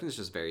 where Tarkin is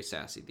just very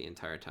sassy the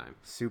entire time.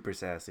 Super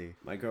sassy.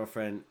 My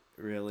girlfriend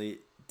really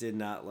did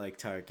not like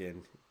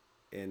Tarkin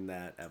in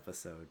that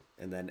episode,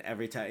 and then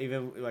every time,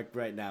 even like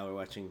right now, we're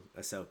watching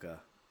Ahsoka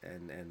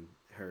and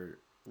her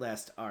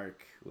last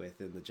arc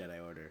within the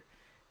Jedi Order,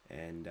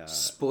 and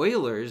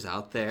spoilers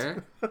out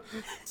there.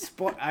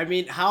 I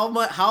mean, how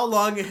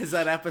long has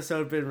that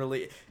episode been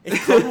released?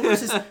 Clone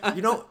Wars is,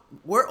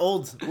 we're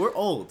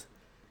old.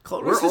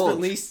 Clone Wars has been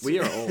released. We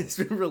are old. It's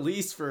been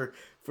released for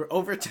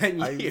over 10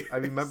 years. I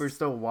remember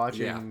still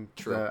watching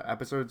the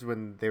episodes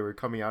when they were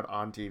coming out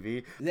on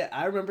TV. Yeah,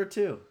 I remember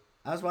too.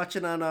 I was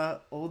watching on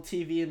a old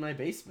TV in my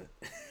basement.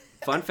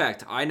 Fun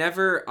fact, I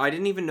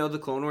didn't even know the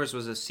Clone Wars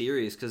was a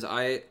series, because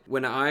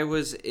when I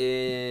was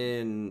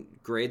in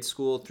grade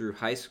school through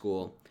high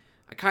school,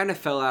 I kind of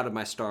fell out of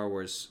my Star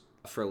Wars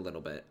for a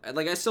little bit.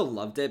 Like, I still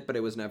loved it, but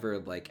it was never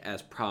like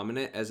as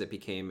prominent as it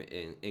became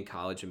in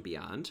college and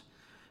beyond.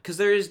 Because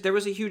there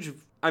was a huge,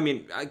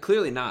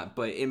 clearly not,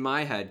 but in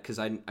my head, because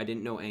I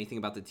didn't know anything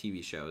about the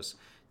TV shows,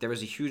 there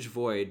was a huge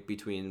void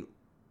between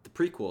the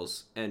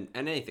prequels and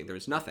anything. There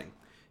was nothing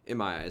in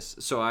my eyes.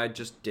 So I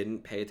just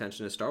didn't pay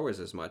attention to Star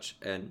Wars as much.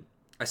 And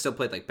I still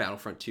played like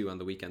Battlefront 2 on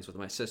the weekends with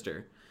my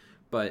sister.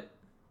 But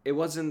it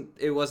wasn't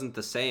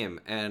the same.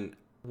 And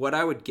what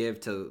I would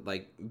give to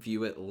like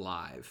view it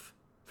live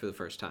for the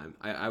first time,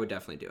 I would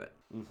definitely do it.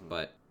 Mm-hmm.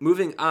 But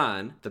moving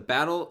on, the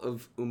Battle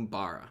of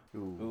Umbara.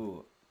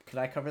 Ooh. Could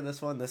I cover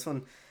this one? This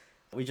one,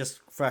 we just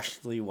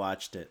freshly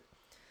watched it.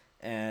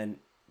 And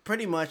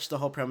pretty much the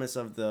whole premise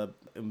of the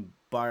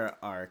Umbara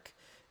arc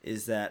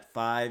is that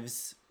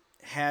Fives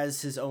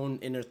has his own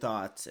inner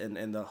thoughts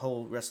and the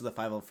whole rest of the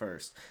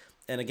 501st.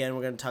 And again,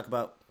 we're going to talk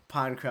about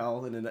Pon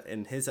Krell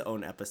in his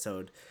own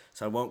episode,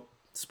 so I won't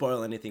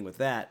spoil anything with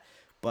that.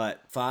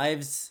 But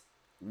Fives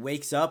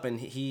wakes up and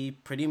he's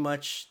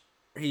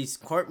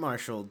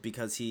court-martialed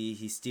because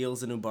he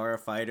steals an Umbara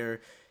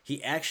fighter.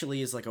 He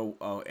actually is like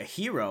a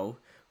hero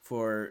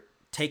for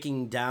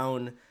taking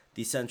down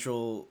the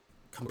central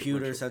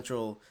computer,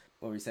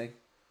 what were you saying?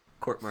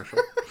 Court-martial.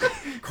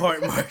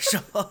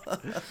 Court-martial.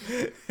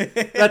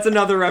 That's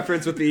another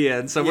reference with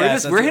Ian. So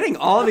we're hitting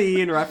all the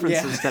Ian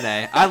references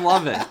today. I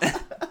love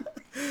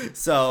it.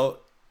 So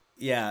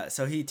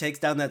he takes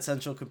down that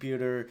central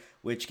computer,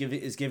 which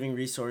is giving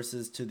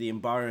resources to the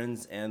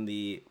Umbarans and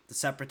the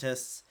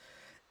Separatists.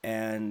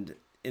 And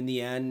in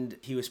the end,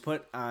 he was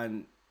put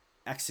on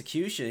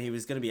execution. He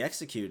was going to be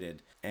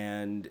executed,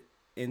 and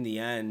in the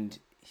end,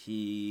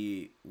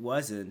 he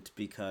wasn't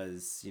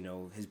because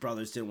his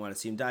brothers didn't want to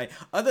see him die.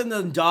 Other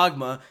than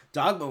Dogma,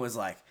 Dogma was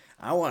like,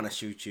 "I want to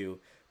shoot you."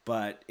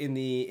 But in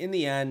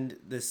the end,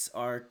 this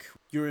arc,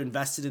 you're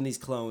invested in these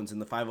clones in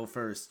the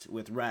 501st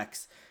with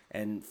Rex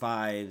and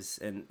Fives,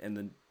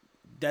 and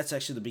that's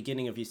actually the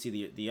beginning of you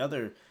see the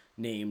other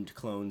named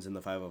clones in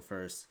the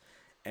 501st,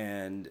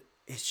 and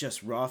it's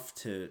just rough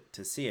to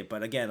see it.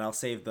 But again, I'll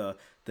save the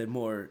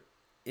more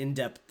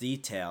in-depth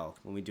detail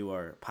when we do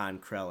our Pon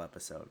Krell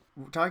episode.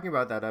 Talking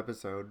about that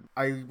episode,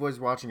 I was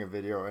watching a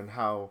video and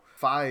how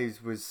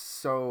Fives was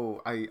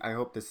so... I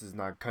hope this is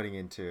not cutting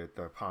into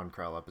the Pon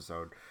Krell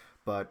episode,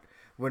 but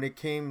when it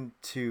came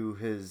to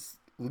his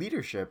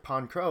leadership,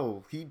 Pon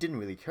Krell, he didn't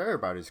really care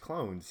about his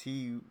clones.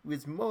 He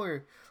was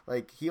more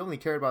like he only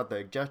cared about the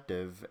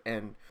objective,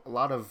 and a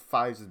lot of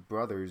Fives'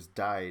 brothers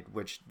died,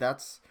 which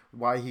that's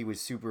why he was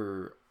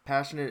super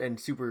passionate and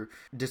super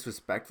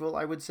disrespectful,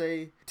 I would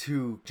say,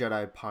 to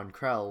Jedi Pon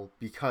Krell,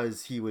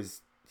 because he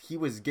was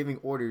giving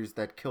orders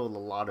that killed a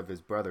lot of his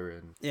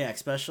brethren. Yeah,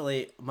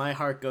 especially my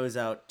heart goes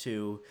out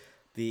to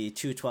the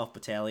 212th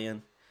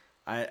Battalion.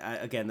 I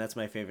again, that's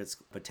my favorite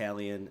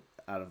battalion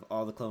out of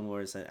all the Clone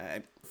Wars.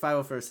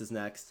 501st is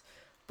next,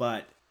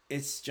 but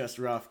it's just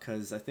rough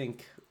because I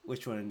think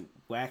which one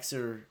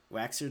Waxer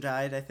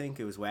died. I think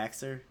it was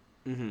Waxer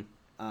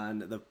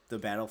on the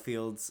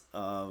battlefields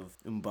of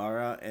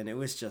Umbara, and it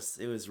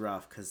was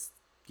rough because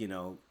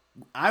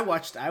I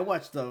watched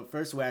the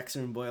first Waxer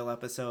and Boyle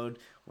episode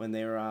when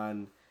they were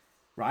on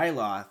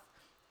Ryloth,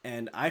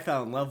 and I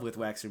fell in love with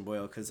Waxer and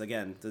Boyle because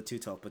again the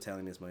 212th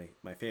Battalion is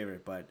my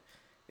favorite, but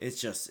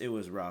it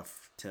was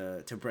rough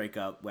to break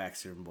up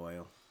Waxer and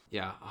Boyle.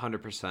 Yeah,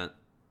 100%.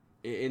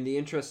 In the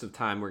interest of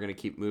time, we're going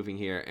to keep moving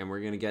here, and we're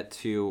going to get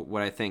to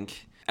what I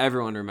think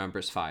everyone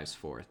remembers Fives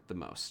for the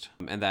most,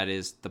 and that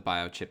is the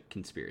biochip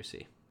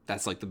conspiracy.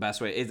 That's like the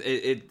best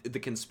way. The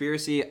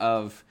conspiracy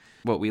of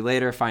what we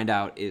later find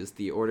out is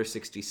the Order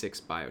 66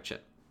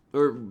 biochip,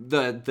 or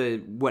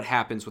the what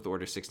happens with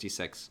Order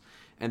 66,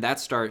 and that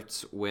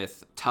starts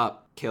with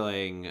Tup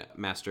killing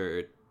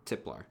Master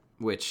Tiplar,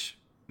 which,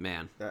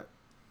 man,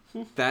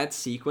 that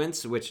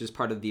sequence, which is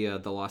part of the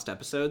Lost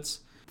Episodes,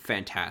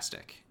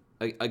 fantastic.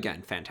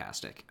 Again,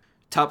 fantastic.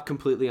 Tup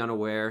completely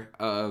unaware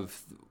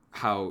of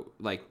how,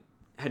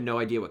 had no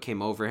idea what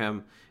came over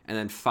him, and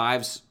then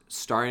Fives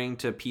starting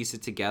to piece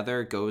it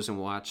together, goes and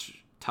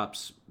watch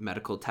Tup's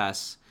medical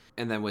tests,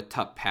 and then with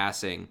Tup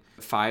passing,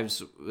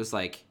 Fives was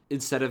like,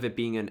 instead of it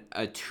being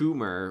a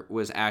tumor,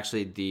 was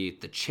actually the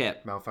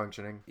chip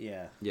Malfunctioning.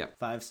 Yeah. Yep.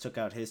 Fives took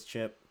out his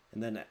chip,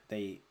 and then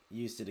they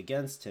used it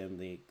against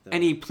him.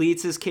 And he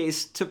pleads his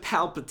case to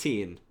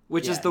Palpatine,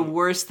 which is the he-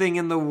 worst thing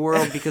in the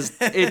world because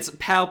it's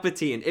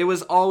Palpatine. It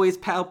was always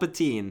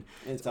Palpatine.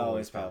 It's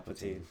always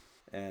Palpatine.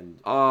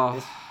 And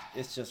Oh,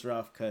 it's just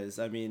rough because,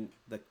 I mean,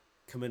 the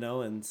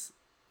Kaminoans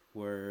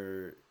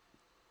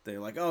they're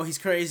like, oh, he's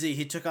crazy.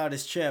 He took out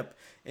his chip.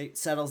 It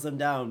settles them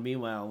down.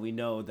 Meanwhile, we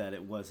know that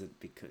it wasn't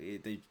because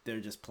they're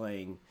just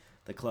playing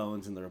the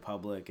clones and the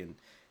Republic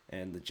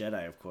and the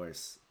Jedi, of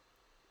course.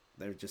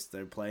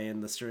 They're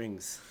playing the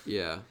strings.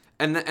 yeah.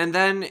 And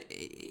then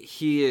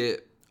he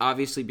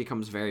obviously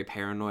becomes very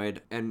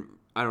paranoid. And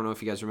I don't know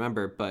if you guys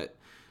remember, but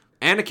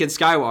Anakin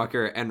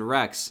Skywalker and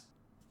Rex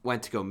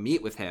went to go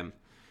meet with him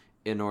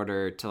in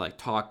order to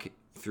talk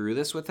through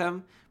this with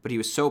him. But he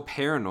was so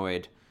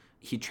paranoid,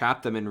 he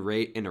trapped them in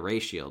a ray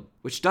shield,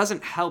 which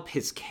doesn't help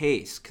his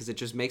case because it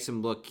just makes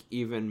him look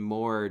even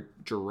more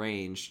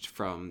deranged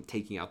from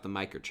taking out the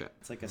microchip.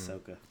 It's like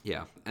Ahsoka.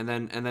 Yeah. And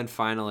then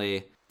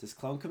finally, Does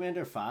Clone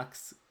Commander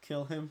Fox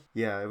kill him?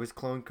 Yeah, it was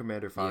Clone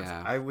Commander Fox.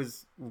 Yeah. I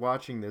was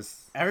watching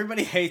this.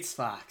 Everybody hates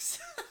Fox.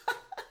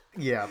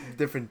 Yeah,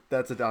 different.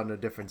 That's on a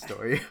different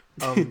story.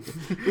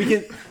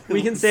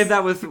 we can save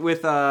that with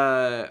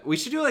we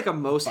should do a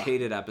most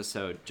hated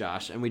episode,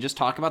 Josh, and we just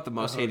talk about the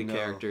most hated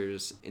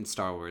characters in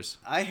Star Wars.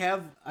 I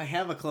have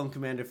a Clone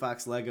Commander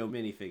Fox Lego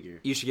minifigure.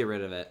 You should get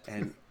rid of it.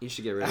 And You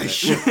should get rid of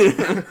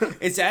it.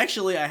 It's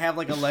actually, I have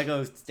a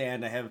Lego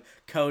stand. I have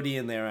Cody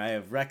in there. I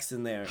have Rex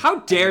in there. How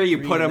dare you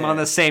put him on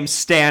the same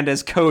stand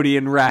as Cody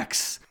and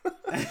Rex?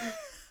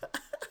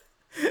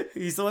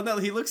 He's the one that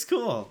he looks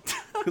cool.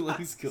 He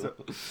looks cool.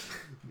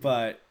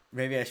 But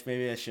maybe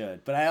I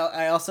should. But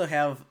I also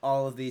have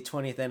all of the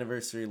 20th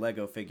anniversary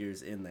Lego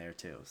figures in there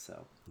too.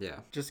 So Yeah.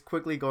 Just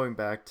quickly going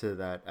back to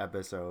that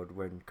episode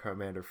when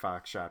Commander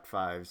Fox shot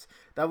Fives,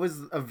 that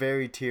was a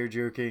very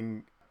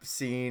tear-jerking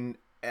scene.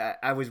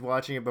 I was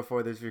watching it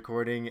before this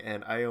recording,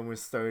 and I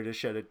almost started to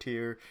shed a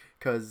tear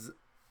because,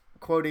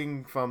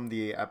 quoting from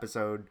the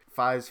episode,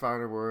 Fives'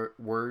 final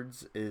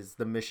words is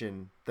the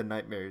mission, the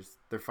nightmares,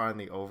 they're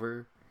finally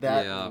over.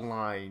 That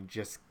line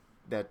just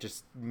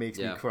makes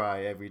me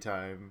cry every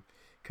time,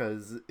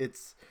 because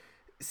it's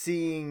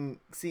seeing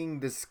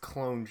this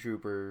clone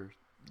trooper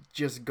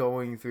just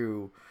going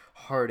through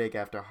heartache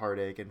after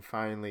heartache, and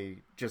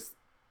finally just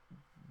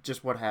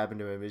what happened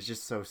to him is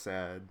just so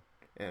sad,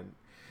 and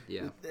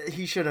Yeah.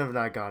 he should have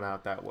not gone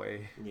out that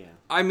way. yeah.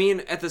 I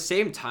mean, at the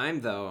same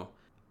time, though,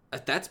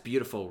 That's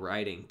beautiful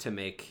writing to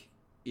make,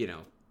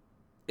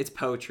 it's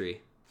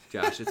poetry,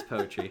 Josh. It's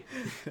poetry.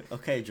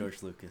 Okay,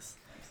 George Lucas.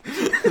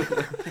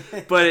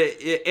 But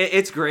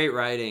it's great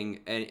writing,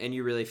 and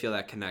you really feel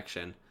that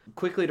connection.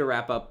 Quickly to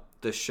wrap up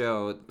the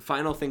show,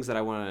 final things that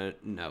I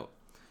want to note.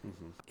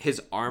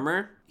 His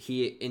armor,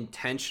 he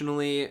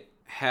intentionally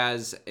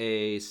has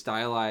a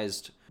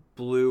stylized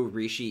blue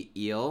Rishi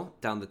eel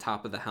down the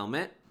top of the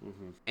helmet,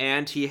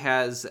 and he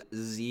has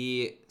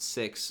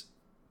Z6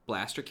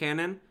 blaster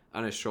cannon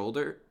on his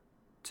shoulder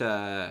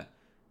to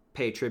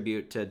pay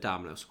tribute to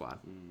Domino Squad.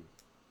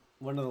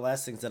 One of the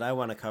last things that I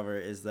want to cover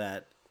is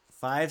that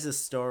Fives'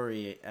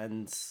 story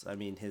ends,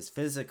 his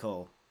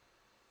physical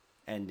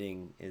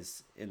ending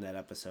is in that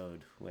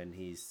episode when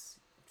he's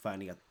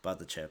finding out about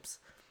the chips.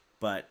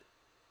 But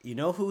you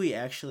know who he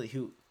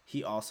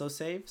also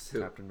saves?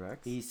 Who? Captain Rex.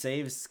 He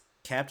saves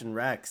Captain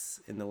Rex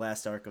in the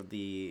last arc of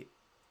the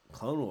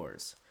Clone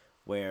Wars,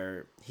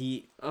 where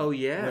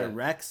where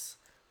Rex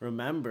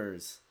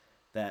remembers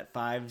that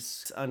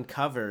Fives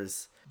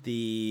uncovers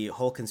the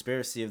whole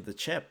conspiracy of the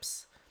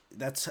chips.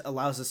 That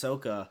allows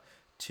Ahsoka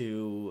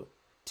to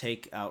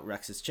take out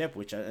Rex's chip,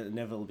 which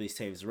inevitably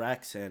saves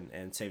Rex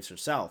and saves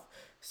herself.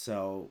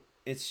 So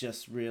it's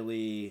just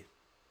really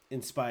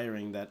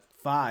inspiring that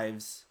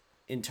Fives,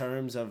 in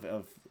terms of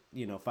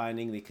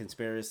finding the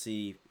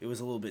conspiracy, it was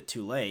a little bit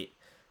too late,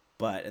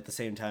 but at the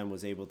same time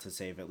was able to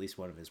save at least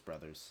one of his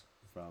brothers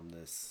from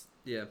this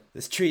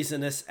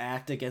treasonous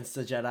act against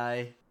the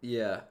Jedi.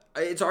 Yeah,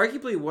 it's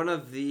arguably one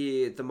of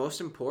the most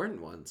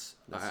important ones,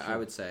 I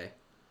would say.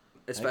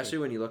 Especially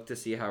when you look to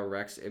see how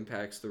Rex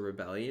impacts the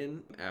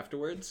rebellion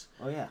afterwards.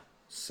 Oh, yeah.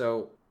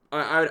 So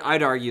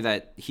I'd argue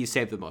that he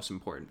saved the most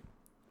important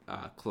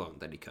clone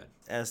that he could.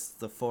 As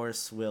the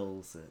Force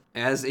wills it.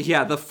 Because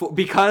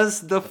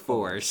the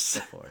Force.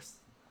 The Force.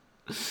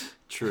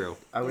 True.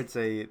 I would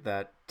say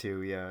that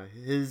too, yeah.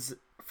 His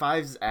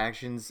Fives'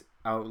 actions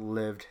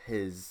outlived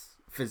his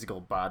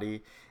physical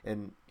body,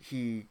 and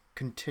he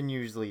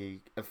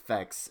continuously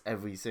affects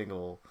every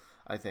single,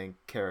 I think,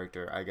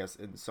 character, I guess,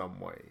 in some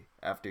way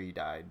after he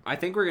died. I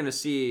think we're going to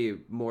see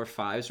more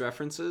Fives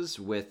references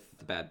with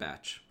the Bad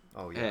Batch.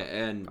 Oh, yeah.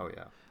 And oh,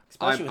 yeah.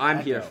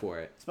 I'm here for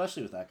it.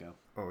 Especially with Echo.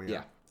 Oh, yeah.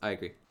 Yeah, I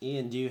agree.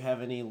 Ian, do you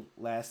have any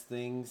last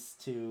things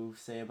to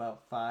say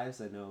about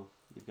Fives? I know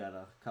you've got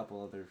a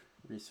couple other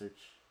research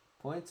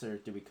points, or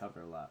did we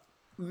cover a lot?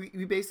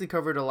 We basically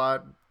covered a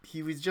lot.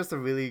 He was just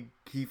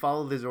he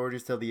followed his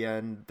orders till the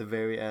end, the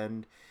very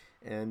end,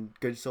 and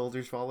good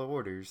soldiers follow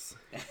orders.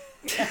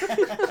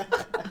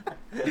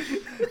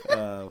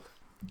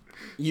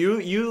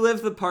 You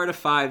live the part of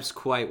Fives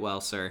quite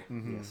well, sir.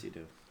 Mm-hmm. Yes, you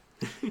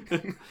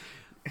do.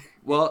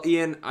 Well,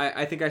 Ian,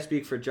 I think I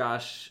speak for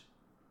Josh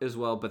as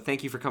well, but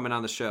thank you for coming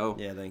on the show.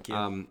 Yeah, thank you.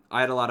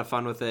 I had a lot of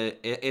fun with it.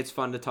 It's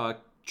fun to talk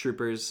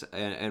Troopers,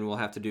 and we'll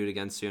have to do it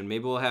again soon.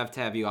 Maybe we'll have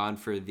to have you on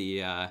for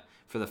the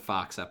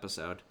Fox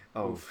episode.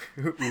 Oh,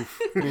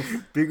 oof.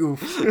 Big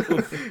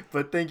oof.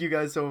 But thank you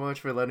guys so much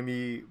for letting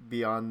me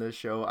be on this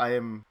show. I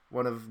am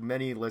one of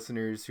many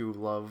listeners who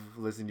love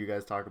listening to you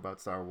guys talk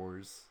about Star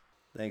Wars.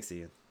 Thanks,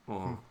 Ian.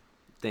 Oh,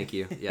 thank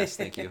you. Yes,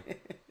 thank you.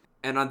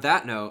 And on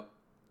that note,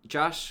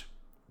 Josh,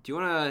 do you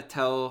want to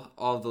tell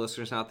all of the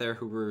listeners out there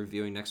who we're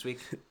reviewing next week?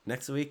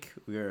 Next week,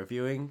 we are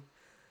reviewing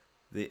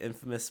the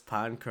infamous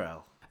Pon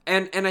Krell.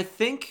 And I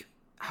think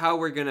how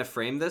we're going to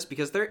frame this,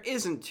 because there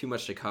isn't too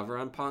much to cover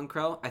on Pon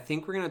Krell, I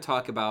think we're going to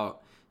talk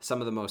about some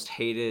of the most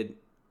hated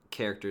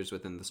characters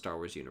within the Star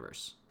Wars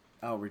universe.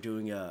 Oh, we're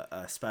doing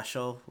a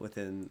special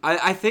within...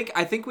 I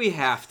think we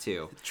have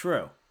to.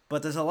 True.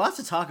 But there's a lot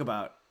to talk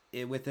about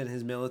within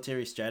his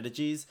military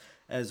strategies,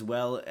 as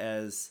well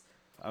as,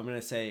 I'm going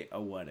to say, a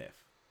what if.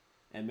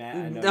 And Matt,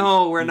 I know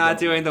no, we're not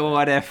doing the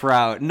what if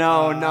route.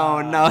 No.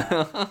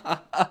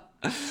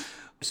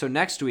 So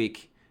next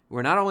week,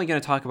 we're not only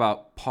going to talk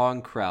about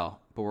Pon Krell,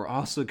 but we're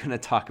also going to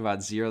talk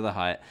about Zero the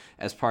Hutt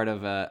as part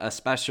of a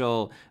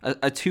special,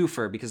 a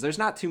twofer, because there's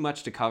not too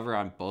much to cover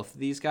on both of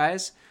these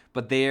guys,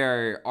 but they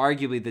are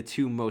arguably the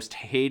two most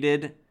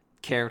hated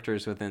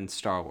characters within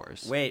Star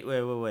Wars. Wait.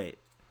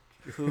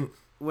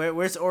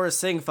 Where's Aura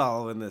Singh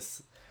follow in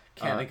this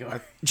category?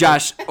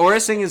 Josh, Aura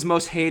Singh is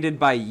most hated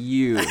by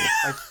you.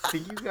 I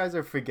think you guys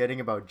are forgetting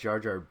about Jar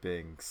Jar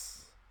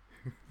Binks.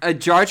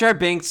 Jar Jar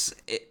Binks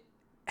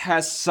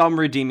has some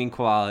redeeming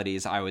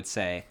qualities, I would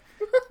say.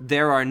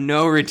 There are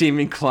no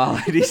redeeming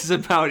qualities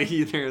about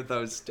either of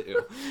those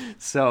two.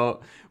 So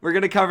we're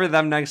going to cover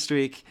them next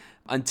week.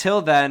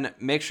 Until then,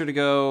 make sure to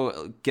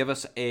go give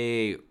us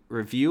a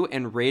review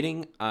and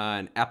rating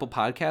on Apple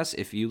Podcasts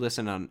if you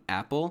listen on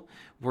Apple.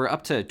 We're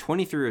up to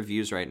 23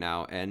 reviews right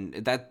now, and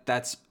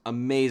that's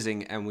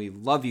amazing, and we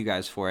love you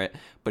guys for it.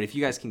 But if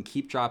you guys can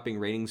keep dropping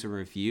ratings and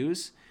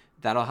reviews,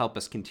 that'll help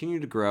us continue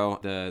to grow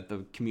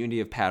the community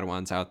of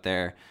Padawans out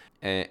there,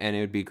 and it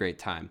would be a great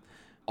time.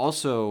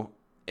 Also,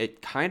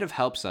 it kind of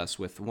helps us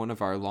with one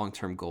of our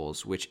long-term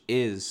goals, which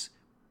is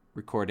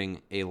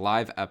recording a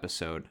live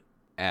episode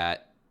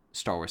at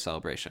Star Wars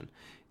Celebration.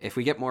 If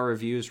we get more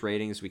reviews,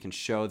 ratings, we can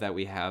show that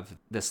we have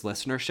this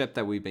listenership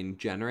that we've been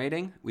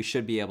generating. We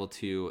should be able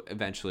to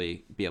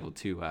eventually be able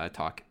to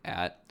talk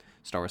at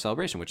Star Wars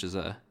Celebration, which is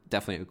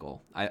definitely a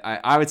goal.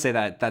 I would say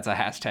that that's a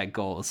hashtag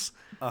goals.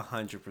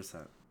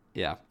 100%.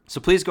 Yeah. So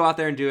please go out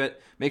there and do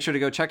it. Make sure to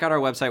go check out our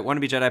website,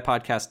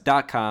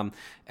 wannabejedi.podcast.com,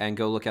 and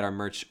go look at our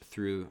merch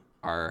through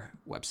our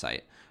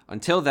website.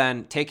 Until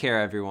then, take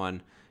care,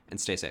 everyone, and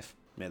stay safe.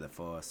 May the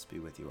Force be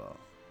with you all.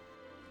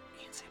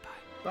 Ian, say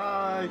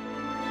bye.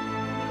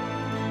 Bye.